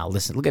names now.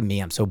 Listen, look at me.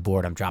 I'm so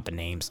bored. I'm dropping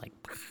names. Like,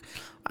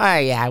 oh,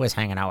 yeah, I was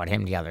hanging out with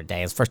him the other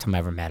day. It's the first time I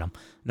ever met him. I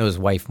know his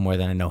wife more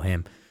than I know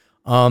him.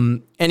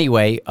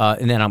 Anyway,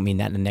 and then I don't mean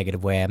that in a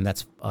negative way.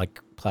 That's like,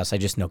 plus I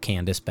just know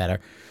Candace better.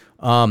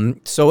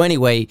 So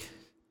anyway,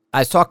 I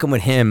was talking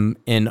with him,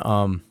 and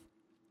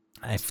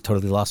I've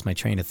totally lost my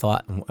train of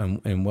thought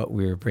and what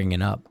we were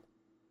bringing up.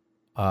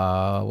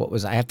 What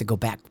was I have to go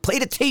back, play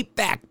the tape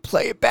back,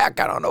 play it back.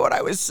 I don't know what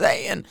I was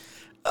saying.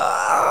 Okay,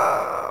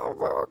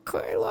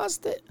 I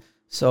lost it.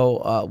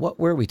 So, what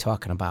were we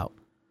talking about?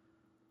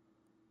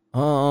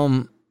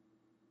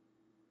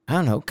 I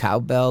don't know,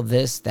 cowbell,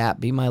 this, that,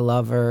 be my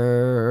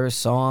lover,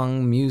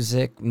 song,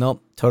 music.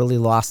 Nope, totally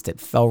lost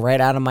it. Fell right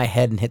out of my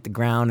head and hit the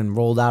ground and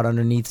rolled out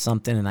underneath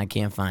something, and I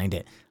can't find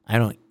it. I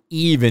don't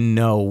even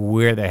know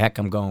where the heck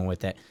I'm going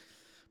with it.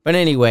 But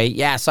anyway,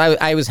 yeah, so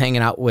I was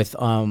hanging out with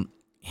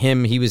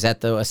him. He was at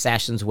the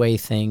Assassin's Way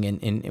thing,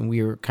 and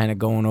we were kind of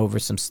going over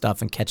some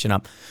stuff and catching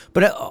up.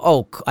 But,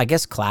 I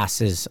guess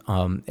classes,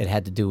 it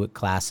had to do with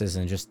classes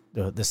and just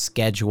the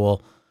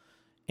schedule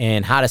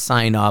and how to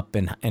sign up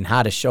and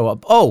how to show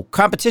up. Oh,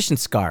 competition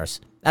scars.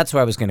 That's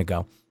where I was going to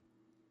go.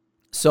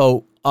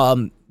 So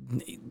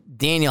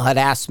Daniel had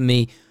asked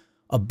me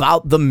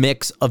about the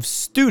mix of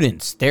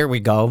students. There we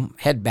go.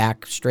 Head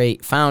back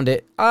straight. Found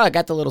it. Oh, I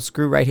got the little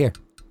screw right here.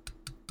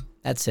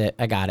 That's it.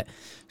 I got it.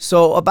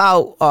 So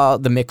about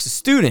the mix of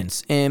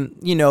students. And,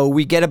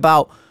 we get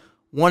about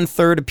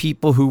 1/3 of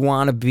people who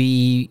want to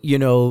be,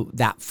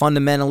 that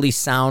fundamentally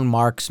sound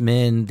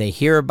marksman. They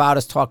hear about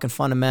us talking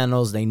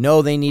fundamentals. They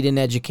know they need an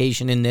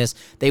education in this.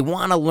 They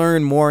want to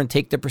learn more and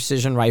take the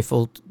precision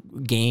rifle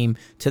game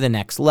to the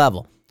next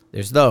level.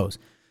 There's those.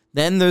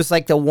 Then there's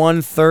like the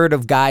 1/3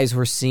 of guys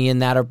we're seeing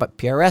that are but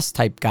PRS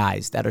type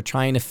guys that are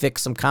trying to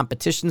fix some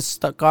competition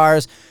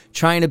scars,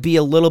 trying to be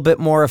a little bit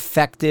more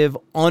effective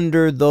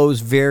under those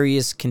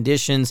various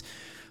conditions.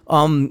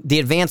 The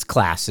advanced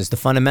class is the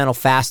fundamental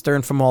faster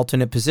and from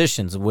alternate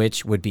positions,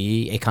 which would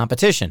be a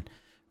competition,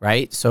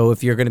 right? So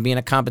if you're going to be in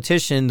a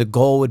competition, the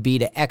goal would be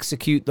to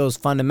execute those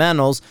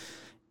fundamentals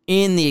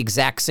in the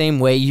exact same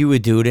way you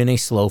would do it in a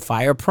slow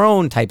fire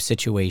prone type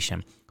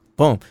situation.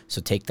 Boom. So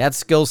take that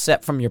skill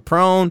set from your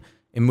prone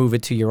and move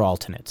it to your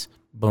alternates.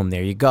 Boom,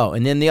 there you go.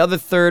 And then the other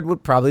third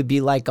would probably be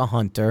like a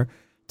hunter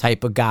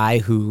type of guy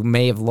who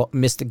may have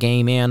missed a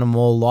game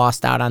animal,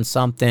 lost out on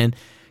something.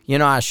 I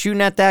was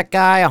shooting at that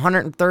guy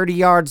 130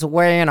 yards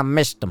away and I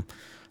missed him.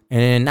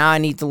 And now I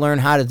need to learn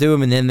how to do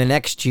them. And then the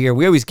next year,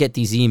 we always get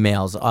these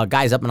emails.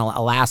 Guys up in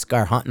Alaska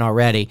are hunting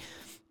already.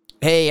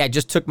 Hey, I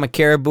just took my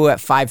caribou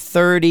at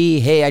 530.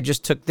 Hey, I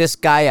just took this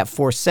guy at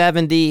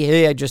 470.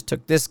 Hey, I just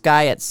took this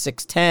guy at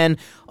 610.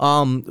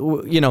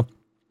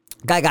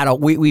 Guy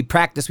we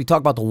practice. We talk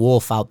about the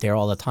wolf out there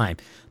all the time.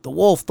 The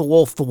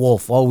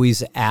wolf,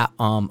 always at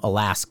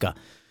Alaska.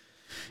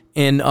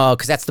 And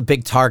because that's the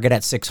big target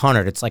at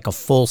 600. It's like a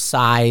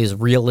full-size,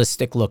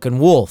 realistic-looking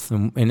wolf.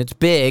 And it's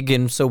big,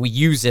 and so we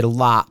use it a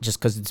lot just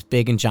because it's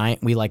big and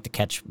giant. We like to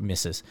catch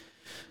misses.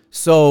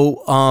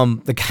 So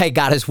the guy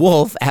got his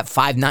wolf at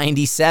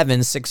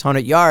 597,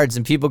 600 yards,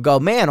 and people go,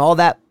 man, all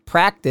that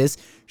practice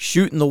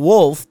shooting the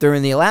wolf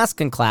during the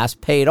Alaskan class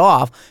paid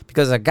off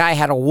because a guy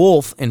had a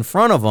wolf in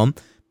front of him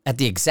at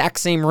the exact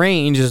same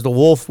range as the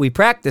wolf we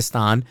practiced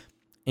on,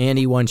 and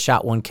he one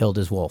killed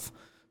his wolf.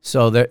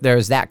 So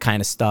there's that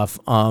kind of stuff,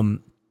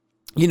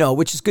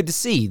 which is good to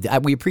see.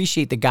 We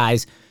appreciate the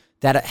guys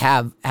that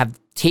have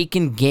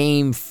taken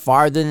game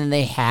farther than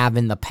they have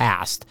in the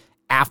past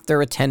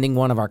after attending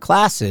one of our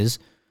classes,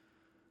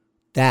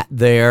 that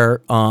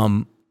they're,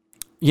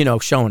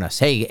 showing us,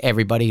 hey,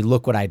 everybody,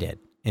 look what I did.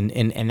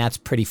 And that's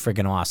pretty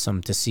friggin'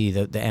 awesome to see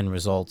the end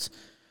results.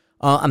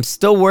 I'm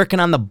still working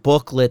on the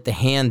booklet, the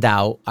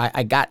handout.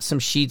 I got some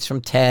sheets from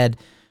Ted.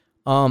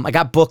 I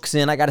got books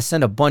in. I got to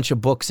send a bunch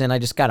of books in. I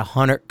just got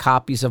 100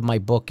 copies of my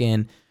book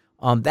in.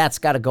 That's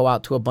got to go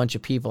out to a bunch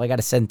of people. I got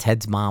to send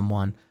Ted's mom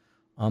one.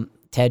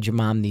 Ted, your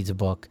mom needs a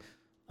book.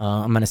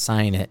 I'm going to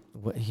sign it.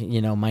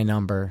 My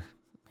number.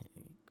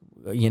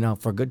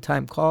 For a good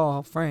time,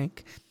 call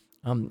Frank.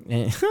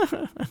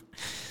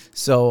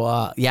 So,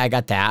 I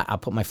got that. I'll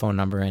put my phone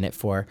number in it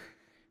for.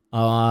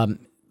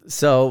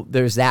 So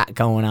there's that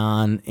going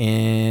on.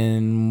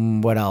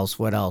 And what else?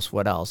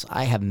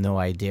 I have no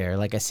idea.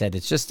 Like I said,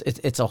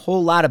 it's a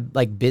whole lot of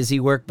like busy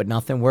work, but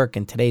nothing work.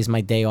 And today's my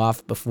day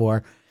off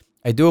before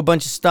I do a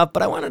bunch of stuff,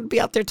 but I wanted to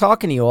be out there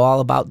talking to you all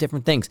about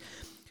different things.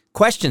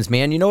 Questions,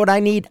 man. You know what I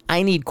need?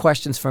 I need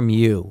questions from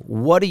you.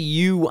 What do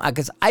you,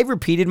 because I've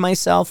repeated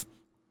myself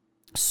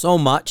so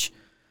much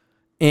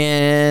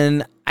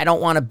and I don't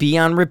want to be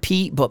on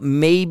repeat, but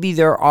maybe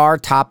there are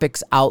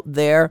topics out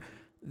there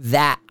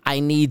that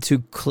I need to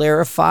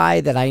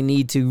clarify, that I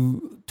need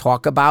to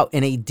talk about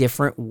in a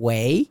different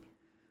way.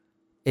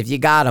 If you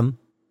got them,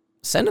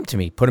 send them to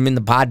me. Put them in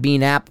the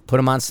Podbean app. Put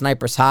them on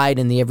Sniper's Hide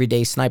in the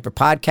Everyday Sniper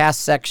podcast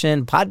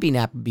section. Podbean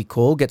app would be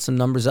cool. Get some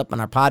numbers up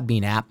on our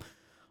Podbean app.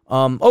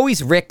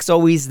 Rick's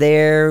always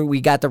there.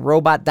 We got the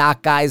Robot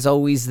Doc guys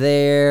always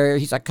there.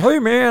 He's like, hey,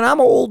 man, I'm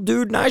an old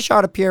dude, and I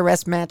shot a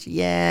PRS match.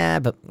 Yeah,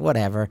 but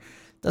whatever.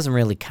 Doesn't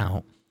really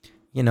count.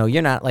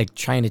 You're not like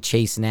trying to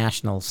chase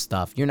national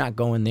stuff. You're not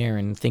going there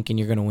and thinking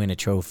you're going to win a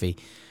trophy.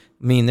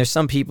 I mean, there's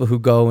some people who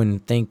go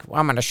and think, well,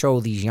 I'm going to show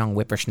these young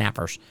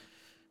whippersnappers.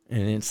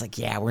 And it's like,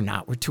 yeah, we're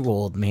not. We're too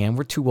old, man.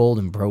 We're too old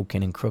and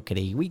broken and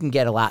crookedy. We can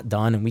get a lot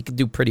done and we can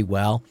do pretty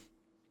well.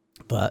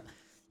 But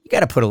you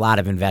got to put a lot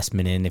of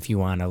investment in if you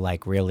want to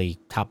like really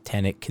top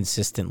 10 it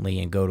consistently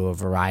and go to a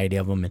variety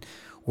of them and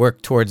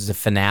work towards the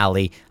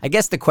finale. I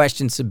guess the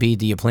question should be,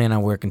 do you plan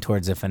on working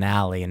towards the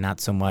finale and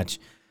not so much,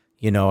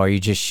 are you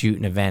just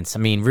shooting events? I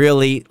mean,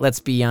 really, let's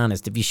be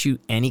honest. If you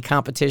shoot any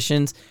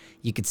competitions,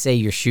 you could say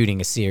you're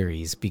shooting a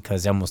series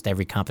because almost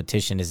every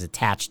competition is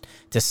attached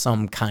to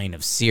some kind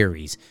of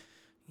series.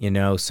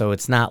 So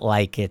it's not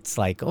like it's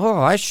like,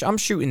 oh, I'm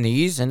shooting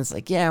these. And it's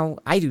like, yeah,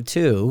 I do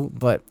too.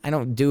 But I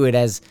don't do it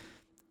as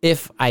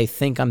if I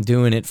think I'm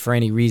doing it for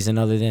any reason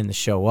other than to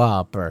show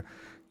up or,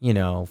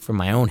 for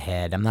my own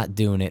head. I'm not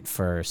doing it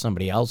for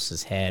somebody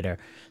else's head or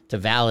to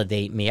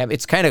validate me.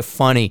 It's kind of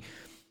funny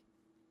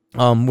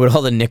with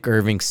all the Nick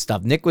Irving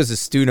stuff. Nick was a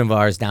student of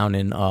ours down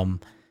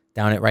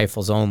at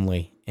Rifles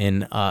Only.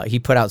 And he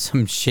put out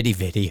some shitty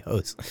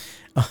videos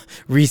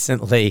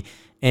recently.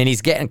 And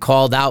he's getting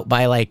called out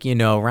by,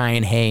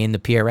 Ryan Hay and the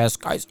PRS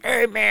guys.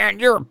 Hey, man,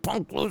 you're a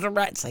punk loser,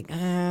 right? It's like,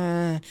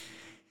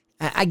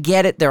 I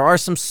get it. There are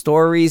some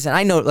stories. And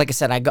I know, like I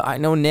said, I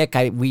know Nick.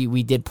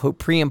 We did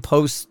pre- and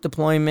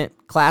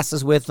post-deployment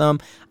classes with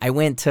him. I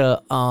went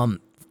to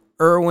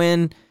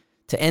Irwin,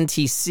 to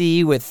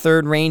NTC with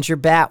 3rd Ranger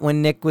Bat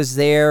when Nick was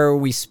there.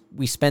 We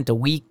spent a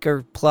week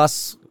or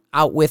plus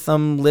out with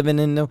him, living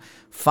in the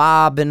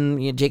fob,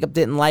 and Jacob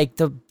didn't like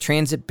the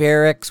transit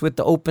barracks with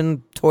the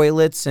open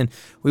toilets, and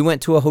we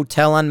went to a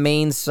hotel on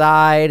Main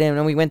Side, and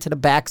then we went to the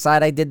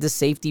backside. I did the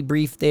safety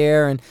brief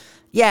there, and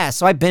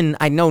so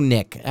I know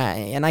Nick,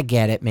 and I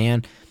get it,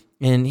 man.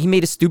 And he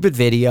made a stupid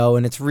video,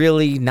 and it's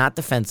really not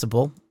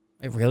defensible.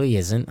 It really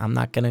isn't. I'm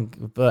not gonna,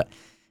 but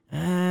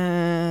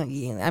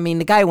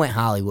the guy went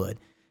Hollywood.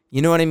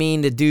 You know what I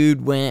mean? The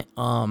dude went,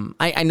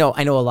 I know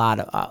a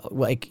lot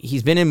of,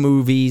 he's been in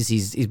movies,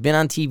 he's been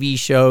on TV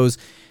shows,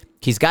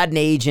 he's got an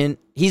agent.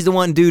 He's the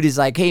one dude who's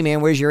like, hey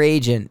man, where's your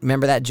agent?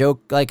 Remember that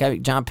joke,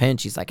 John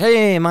Pinch? He's like,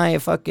 hey, am I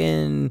a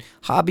fucking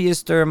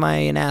hobbyist or am I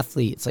an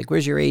athlete? It's like,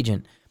 where's your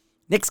agent?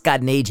 Nick's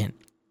got an agent.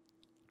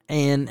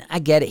 And I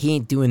get it, he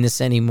ain't doing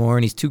this anymore,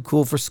 and he's too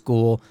cool for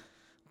school.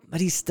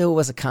 But he still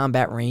was a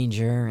combat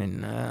ranger,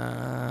 and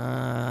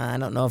I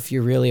don't know if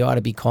you really ought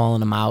to be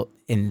calling him out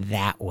in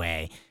that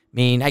way. I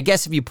mean, I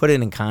guess if you put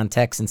it in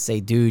context and say,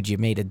 dude, you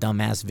made a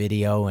dumbass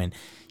video and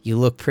you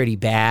look pretty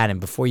bad, and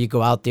before you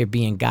go out there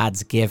being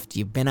God's gift,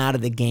 you've been out of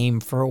the game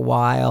for a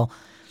while.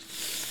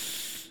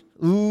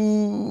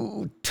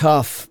 Ooh,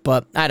 tough,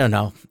 but I don't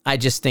know. I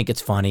just think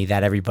it's funny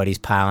that everybody's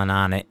piling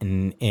on it,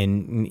 and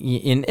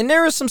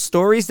there are some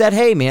stories that,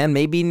 hey, man,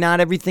 maybe not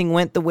everything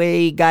went the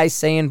way guys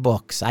say in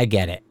books. I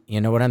get it.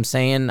 You know what I'm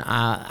saying?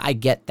 I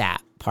get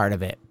that part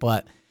of it,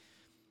 but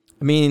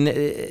I mean,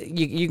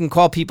 you can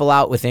call people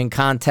out within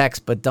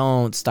context, but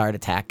don't start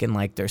attacking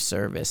like their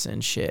service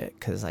and shit,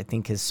 because I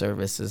think his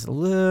service is a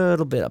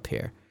little bit up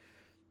here.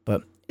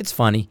 But it's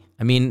funny.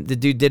 I mean, the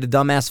dude did a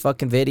dumbass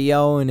fucking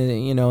video and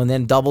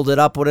then doubled it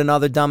up with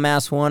another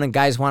dumbass one, and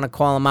guys want to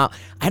call him out.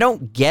 I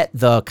don't get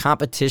the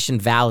competition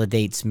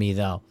validates me,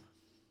 though.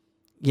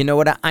 You know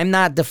what? I'm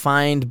not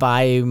defined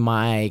by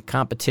my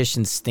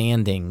competition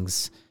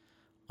standings.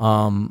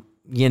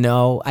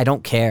 I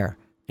don't care.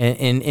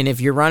 And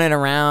if you're running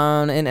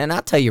around, and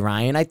I'll tell you,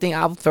 Ryan, I think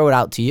I'll throw it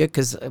out to you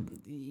because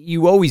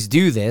you always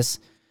do this.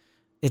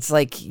 It's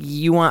like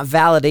you want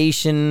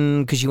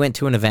validation because you went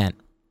to an event.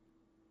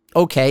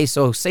 Okay,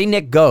 so say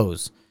Nick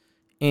goes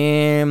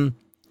and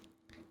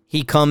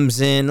he comes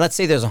in. Let's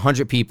say there's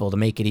 100 people to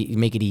make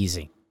it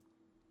easy.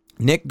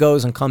 Nick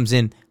goes and comes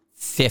in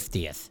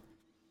 50th.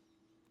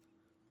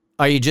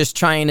 Are you just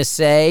trying to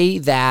say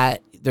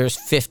that there's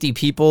 50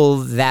 people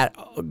that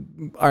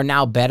are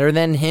now better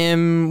than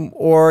him?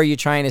 Or are you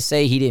trying to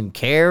say he didn't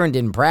care and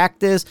didn't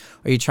practice?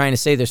 Or are you trying to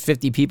say there's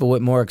 50 people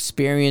with more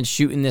experience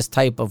shooting this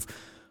type of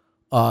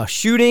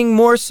shooting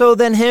more so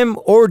than him?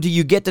 Or do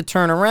you get to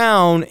turn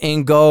around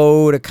and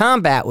go to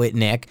combat with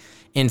Nick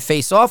and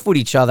face off with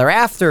each other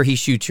after he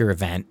shoots your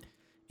event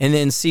and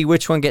then see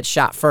which one gets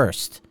shot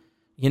first?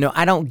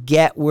 I don't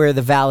get where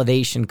the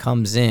validation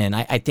comes in.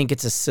 I think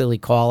it's a silly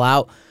call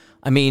out.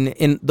 I mean,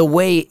 in the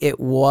way it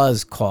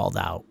was called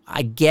out,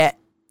 I get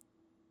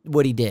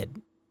what he did.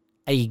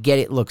 I get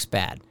it looks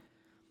bad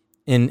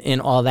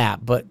and all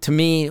that. But to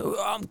me,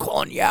 I'm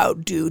calling you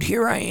out, dude.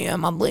 Here I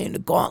am. I'm laying the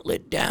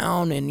gauntlet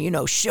down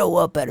and, show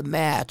up at a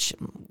match.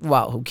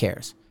 Well, who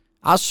cares?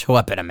 I'll show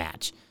up at a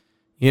match.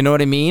 You know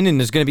what I mean? And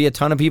there's going to be a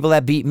ton of people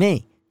that beat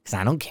me because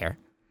I don't care.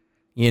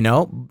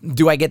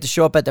 Do I get to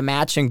show up at the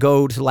match and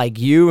go to like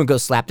you and go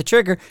slap the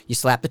trigger? You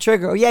slap the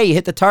trigger. Oh, yeah, you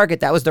hit the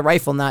target. That was the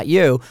rifle, not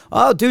you.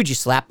 Oh, dude, you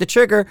slapped the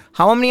trigger.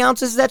 How many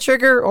ounces is that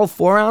trigger? Oh,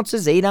 4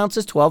 ounces, 8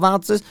 ounces, 12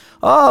 ounces.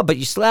 Oh, but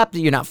you slapped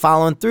it. You're not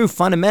following through.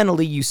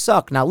 Fundamentally, you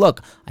suck. Now,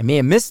 look, I may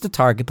have missed the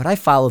target, but I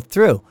followed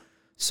through.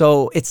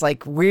 So it's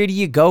like, where do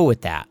you go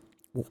with that?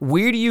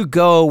 Where do you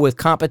go with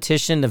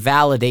competition to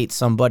validate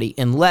somebody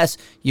unless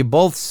you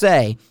both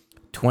say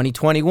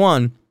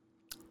 2021,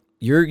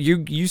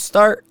 you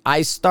start,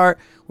 I start,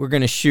 we're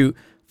going to shoot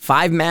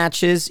 5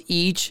 matches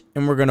each,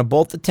 and we're going to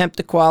both attempt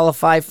to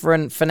qualify for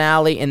a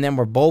finale, and then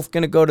we're both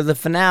going to go to the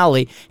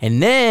finale,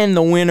 and then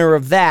the winner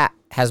of that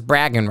has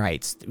bragging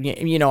rights.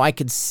 I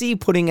could see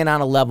putting it on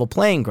a level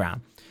playing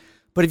ground.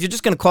 But if you're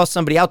just going to call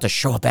somebody out to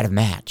show up at a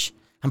match,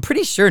 I'm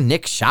pretty sure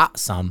Nick shot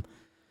some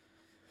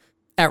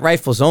at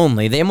Rifles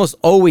Only. They almost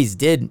always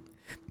did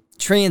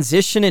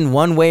transition in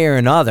one way or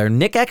another.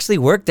 Nick actually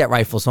worked at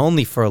Rifles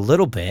Only for a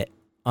little bit.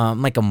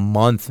 Like a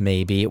month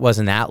maybe. It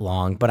wasn't that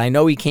long. But I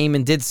know he came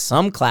and did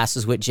some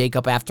classes with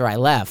Jacob after I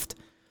left.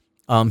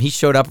 He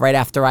showed up right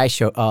after I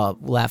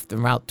left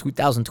around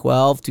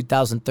 2012,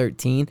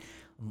 2013.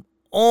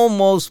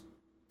 Almost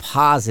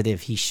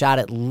positive he shot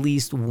at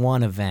least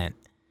one event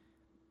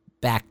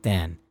back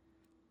then.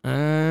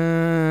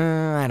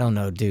 I don't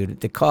know,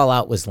 dude. The call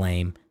out was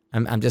lame.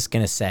 I'm just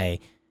gonna say,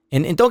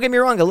 and don't get me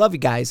wrong, I love you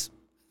guys.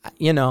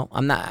 You know,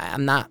 I'm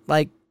not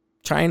like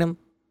trying to,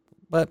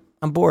 but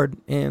I'm bored.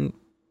 And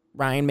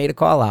Ryan made a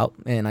call out,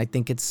 and I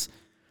think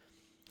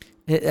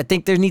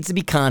there needs to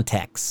be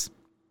context.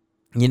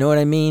 You know what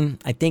I mean?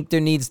 I think there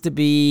needs to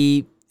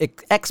be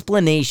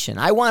explanation.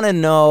 I want to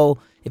know,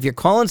 if you're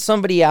calling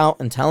somebody out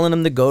and telling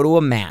them to go to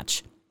a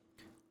match,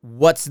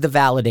 what's the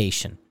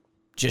validation?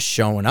 Just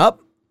showing up?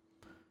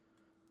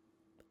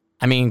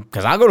 I mean,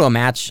 because I'll go to a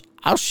match,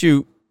 I'll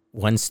shoot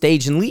one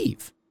stage and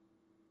leave.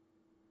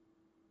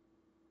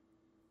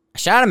 I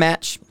shot a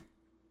match,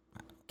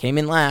 came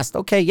in last.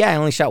 Okay, yeah, I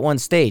only shot one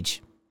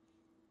stage.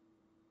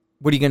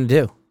 What are you going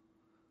to do?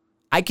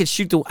 I could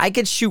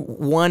shoot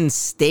one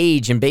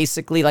stage and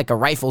basically like a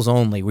rifles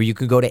only, where you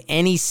could go to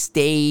any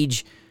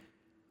stage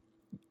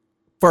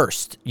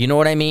first. You know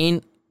what I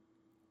mean?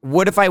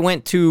 What if I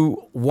went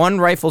to one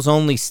rifles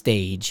only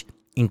stage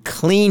and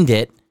cleaned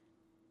it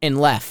and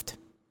left?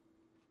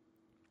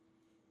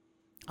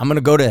 I'm going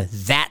to go to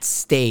that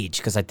stage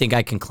because I think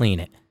I can clean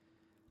it.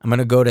 I'm going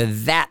to go to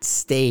that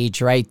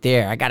stage right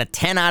there. I got a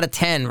 10 out of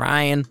 10,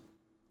 Ryan.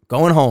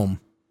 Going home.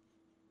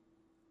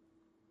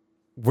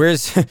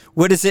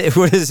 What does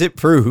it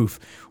prove?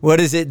 What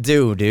does it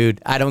do,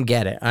 dude? I don't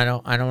get it. I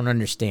don't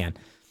understand.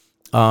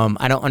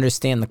 I don't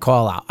understand the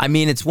call out. I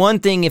mean, it's one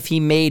thing if he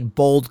made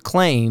bold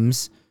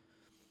claims.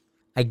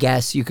 I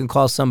guess you can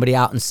call somebody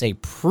out and say,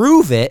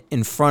 prove it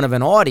in front of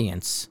an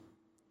audience.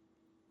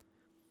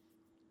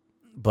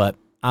 But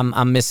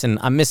I'm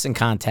missing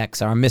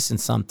context, or I'm missing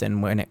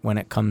something when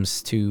it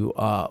comes to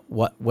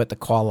what the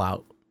call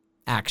out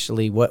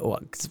actually, what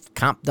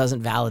comp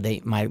doesn't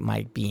validate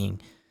my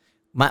being.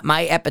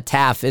 My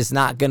epitaph is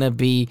not going to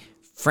be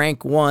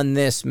Frank won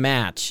this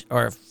match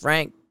or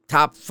Frank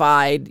top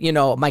 5. You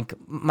know, my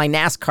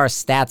NASCAR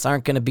stats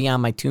aren't going to be on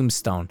my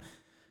tombstone.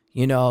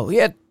 You know, he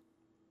had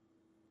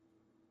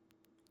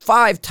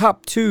 5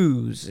 top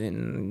 2s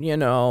and, you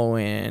know,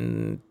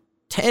 and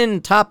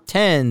 10 top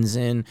 10s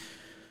and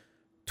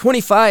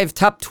 25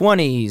 top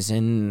 20s.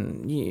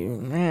 And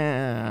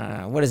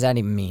what does that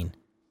even mean?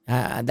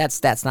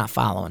 That's not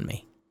following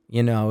me.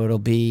 You know, it'll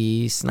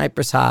be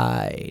Sniper's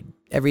Hide,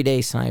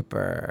 Everyday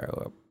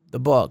Sniper, the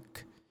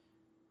book,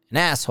 an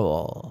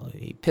asshole.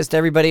 He pissed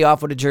everybody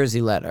off with a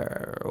jersey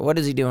letter. What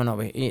is he doing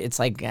over here? It's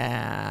like,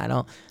 I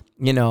don't,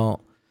 you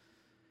know,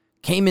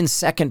 came in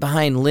second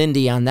behind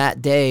Lindy on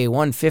that day,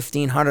 won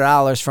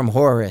 $1,500 from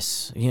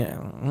Horace. You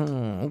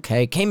know,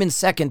 okay. Came in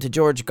second to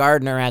George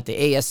Gardner at the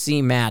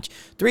ASC match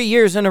 3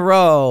 years in a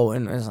row.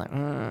 And it's like,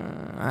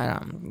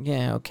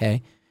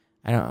 okay.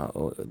 I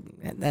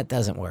don't, that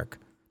doesn't work.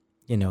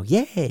 You know,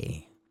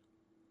 yay.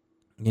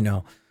 You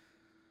know,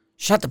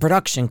 shot the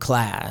production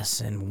class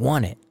and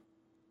won it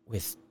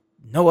with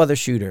no other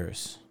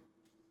shooters.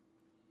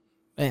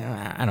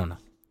 I don't know.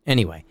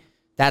 Anyway,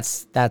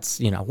 that's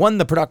you know, won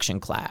the production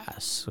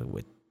class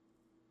with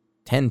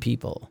 10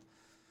 people.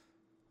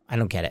 I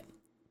don't get it.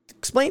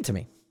 Explain to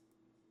me.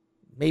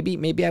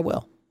 Maybe I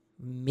will.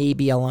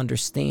 Maybe I'll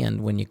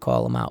understand when you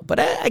call him out. But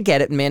I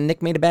get it, man.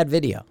 Nick made a bad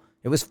video.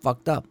 It was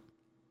fucked up.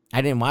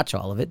 I didn't watch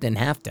all of it. Didn't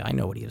have to. I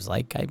know what he was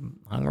like. I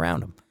hung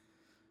around him.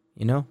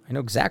 You know? I know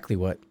exactly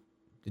what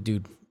the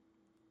dude,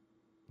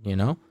 you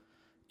know?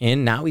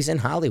 And now he's in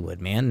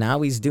Hollywood, man. Now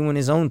he's doing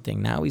his own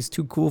thing. Now he's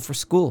too cool for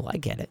school. I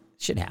get it.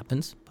 Shit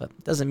happens. But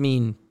it doesn't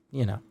mean,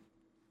 you know,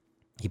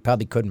 he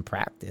probably couldn't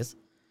practice.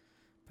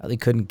 Probably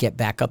couldn't get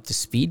back up to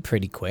speed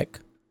pretty quick.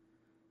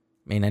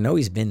 I mean, I know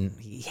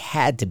he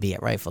had to be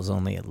at Rifles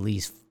Only at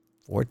least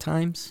 4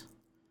 times.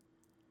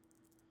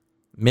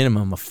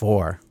 Minimum of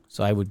 4.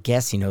 So I would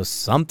guess he knows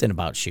something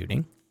about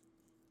shooting.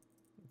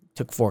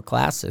 Took 4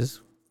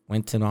 classes.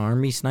 Went to the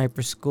Army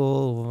Sniper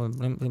School.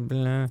 Blah, blah,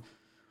 blah.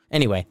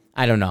 Anyway,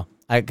 I don't know.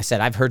 Like I said,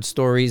 I've heard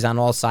stories on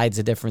all sides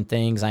of different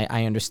things.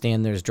 I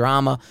understand there's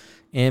drama.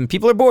 And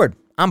people are bored.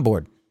 I'm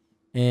bored.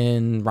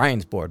 And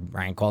Ryan's bored.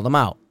 Ryan called him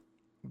out.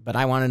 But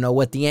I want to know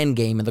what the end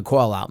game of the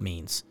call out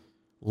means.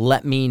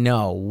 Let me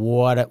know.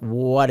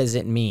 What does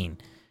it mean?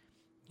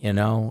 You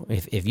know,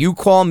 if you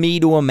call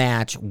me to a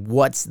match,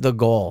 what's the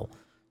goal?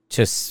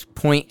 Just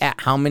point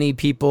at how many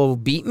people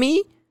beat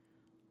me?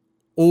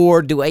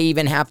 Or do I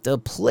even have to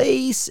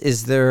place?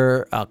 Is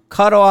there a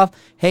cutoff?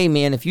 Hey,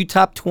 man, if you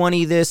top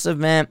 20 this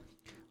event,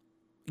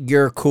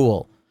 you're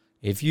cool.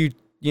 If you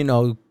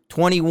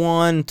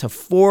 21 to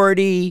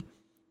 40,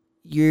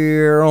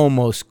 you're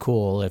almost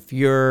cool. If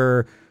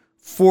you're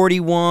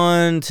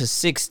 41 to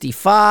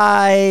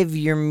 65,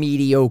 you're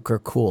mediocre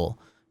cool.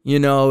 You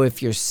know,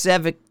 if you're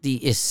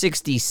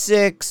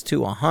 66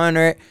 to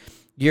 100,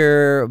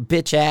 you're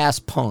bitch ass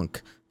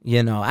punk.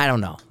 You know, I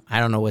don't know. I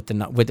don't know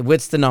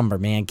what's the number,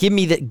 man. Give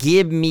me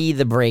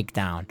the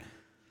breakdown.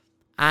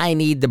 I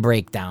need the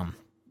breakdown.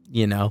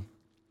 You know,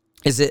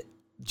 is it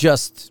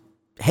just,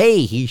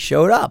 hey, he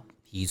showed up,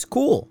 he's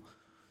cool,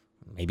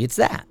 maybe it's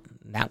that.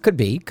 That could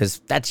be, because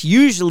that's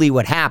usually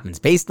what happens.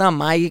 Based on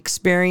my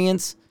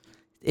experience,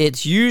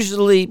 it's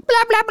usually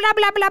blah, blah, blah,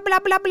 blah, blah, blah,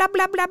 blah, blah,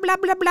 blah, blah, blah,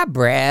 blah, blah,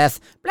 breath,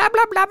 blah,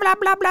 blah, blah, blah,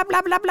 blah, blah,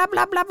 blah, blah, blah,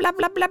 blah, blah, blah,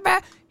 blah, blah, blah.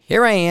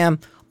 Here I am.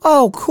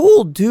 Oh,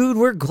 cool, dude.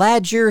 We're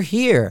glad you're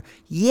here.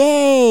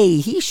 Yay,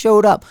 he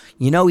showed up.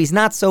 You know, he's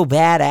not so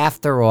bad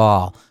after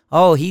all.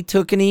 Oh, he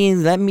took and he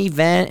let me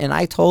vent, and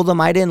I told him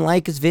I didn't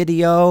like his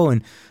video,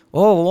 and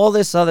all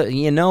this other,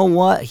 you know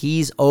what?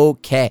 He's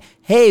okay.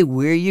 Hey,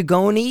 where you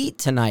going to eat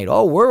tonight?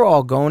 Oh, we're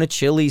all going to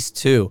Chili's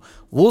too.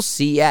 We'll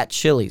see you at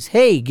Chili's.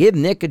 Hey, give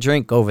Nick a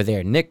drink over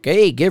there. Nick,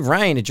 hey, give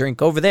Ryan a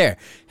drink over there.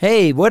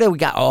 Hey, what do we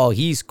got? Oh,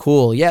 he's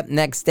cool. Yep,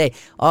 next day.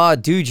 Oh,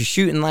 dude, you're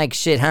shooting like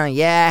shit, huh?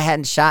 Yeah, I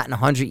hadn't shot in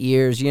 100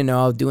 years, you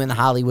know, doing the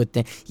Hollywood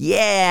thing.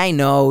 Yeah, I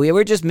know.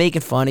 We're just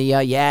making fun of you.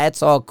 Yeah,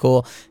 it's all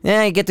cool.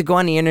 Yeah, you get to go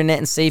on the internet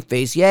and save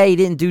face. Yeah, he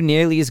didn't do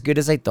nearly as good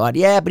as I thought.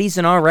 Yeah, but he's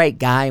an all right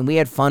guy, and we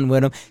had fun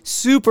with him.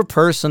 Super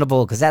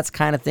personable, because that's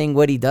kind of thing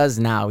what he does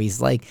now.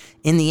 He's like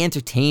in the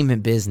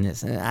entertainment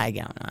business. I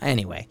don't know.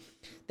 Anyway.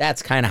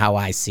 That's kind of how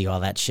I see all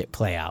that shit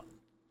play out.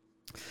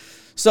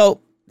 So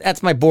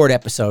that's my board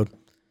episode.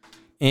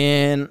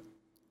 And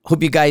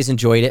hope you guys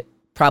enjoyed it.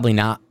 Probably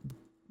not.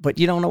 But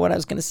you don't know what I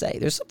was going to say.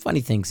 There's some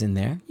funny things in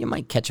there. You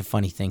might catch a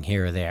funny thing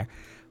here or there.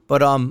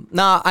 But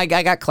I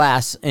got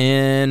class.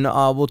 And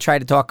we'll try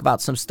to talk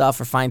about some stuff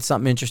or find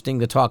something interesting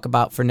to talk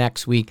about for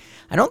next week.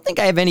 I don't think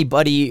I have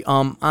anybody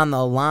on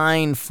the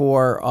line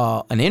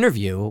for an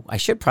interview. I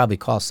should probably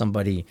call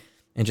somebody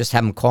and just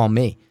have them call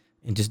me.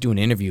 And just do an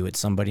interview with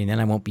somebody, and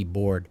then I won't be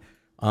bored.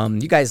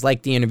 You guys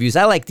like the interviews.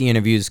 I like the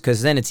interviews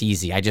because then it's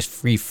easy. I just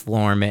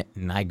free-form it,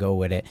 and I go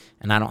with it,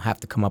 and I don't have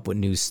to come up with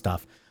new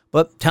stuff.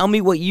 But tell me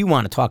what you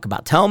want to talk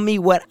about. Tell me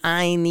what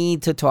I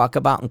need to talk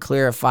about and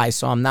clarify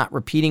so I'm not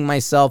repeating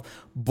myself,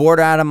 bored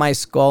out of my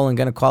skull, and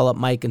going to call up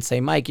Mike and say,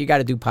 Mike, you got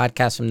to do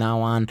podcasts from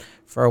now on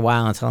for a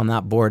while until I'm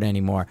not bored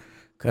anymore,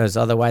 because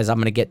otherwise I'm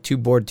going to get too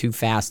bored too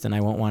fast, and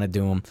I won't want to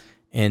do them,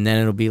 and then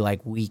it'll be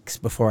like weeks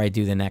before I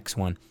do the next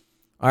one.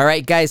 All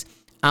right, guys,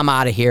 I'm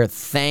out of here.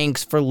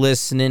 Thanks for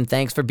listening.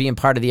 Thanks for being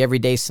part of the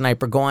Everyday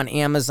Sniper. Go on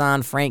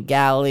Amazon, Frank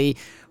Galley,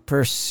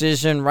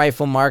 Precision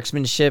Rifle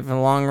Marksmanship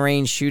and Long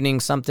Range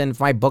Shooting, something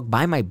for my book.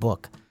 Buy my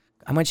book.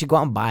 I want you to go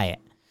out and buy it.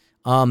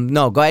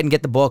 No, go ahead and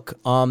get the book.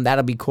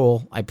 That'll be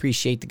cool. I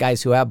appreciate the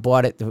guys who have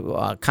bought it,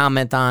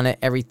 comment on it,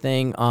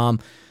 everything.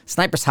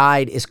 Sniper's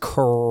Hide is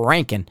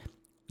cranking.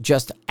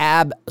 Just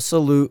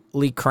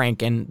absolutely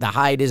cranking. The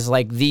hide is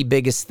like the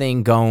biggest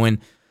thing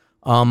going.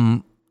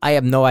 I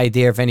have no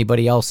idea if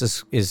anybody else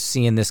is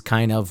seeing this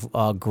kind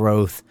of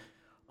growth,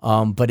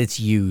 but it's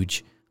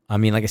huge. I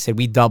mean, like I said,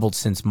 we doubled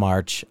since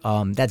March.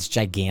 That's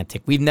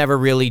gigantic. We've never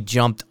really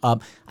jumped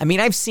up. I mean,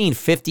 I've seen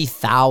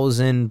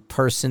 50,000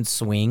 person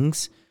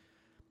swings,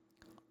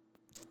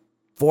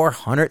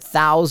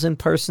 400,000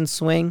 person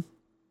swing.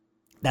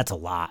 That's a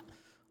lot.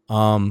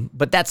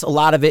 But that's a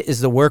lot of it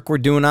is the work we're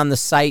doing on the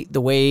site, the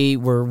way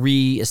we're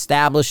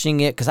reestablishing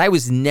it, because I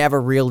was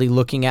never really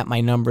looking at my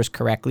numbers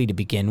correctly to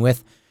begin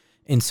with.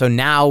 And so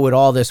now with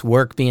all this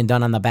work being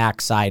done on the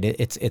backside,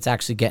 it's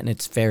actually getting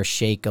its fair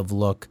shake of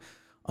look.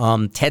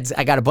 I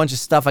got a bunch of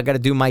stuff. I got to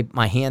do my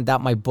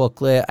handout, my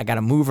booklet. I got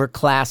a mover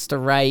class to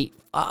write.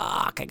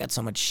 Fuck, I got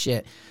so much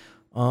shit.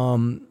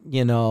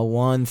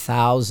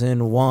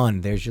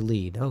 1001. There's your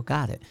lead. Oh,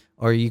 got it.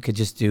 Or you could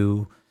just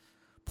do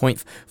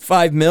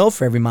 0.5 mil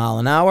for every mile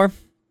an hour.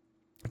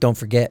 Don't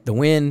forget the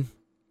wind,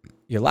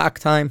 your lock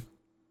time,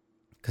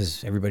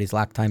 because everybody's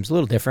lock time's a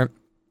little different.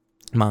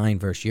 Mine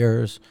versus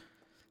yours.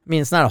 I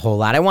mean, it's not a whole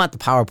lot. I want the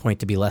PowerPoint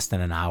to be less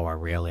than an hour,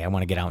 really. I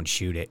want to get out and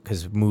shoot it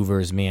because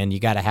movers, man, you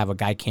got to have a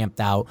guy camped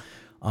out.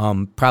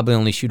 Probably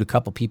only shoot a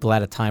couple people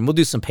at a time. We'll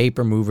do some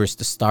paper movers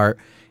to start,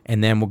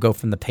 and then we'll go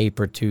from the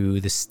paper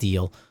to the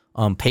steel.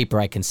 Paper,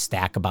 I can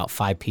stack about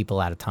 5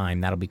 people at a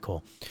time. That'll be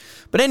cool.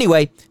 But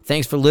anyway,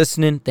 thanks for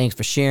listening. Thanks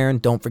for sharing.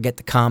 Don't forget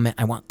to comment.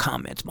 I want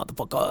comments,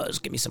 motherfuckers.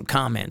 Give me some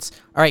comments.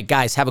 All right,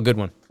 guys, have a good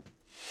one.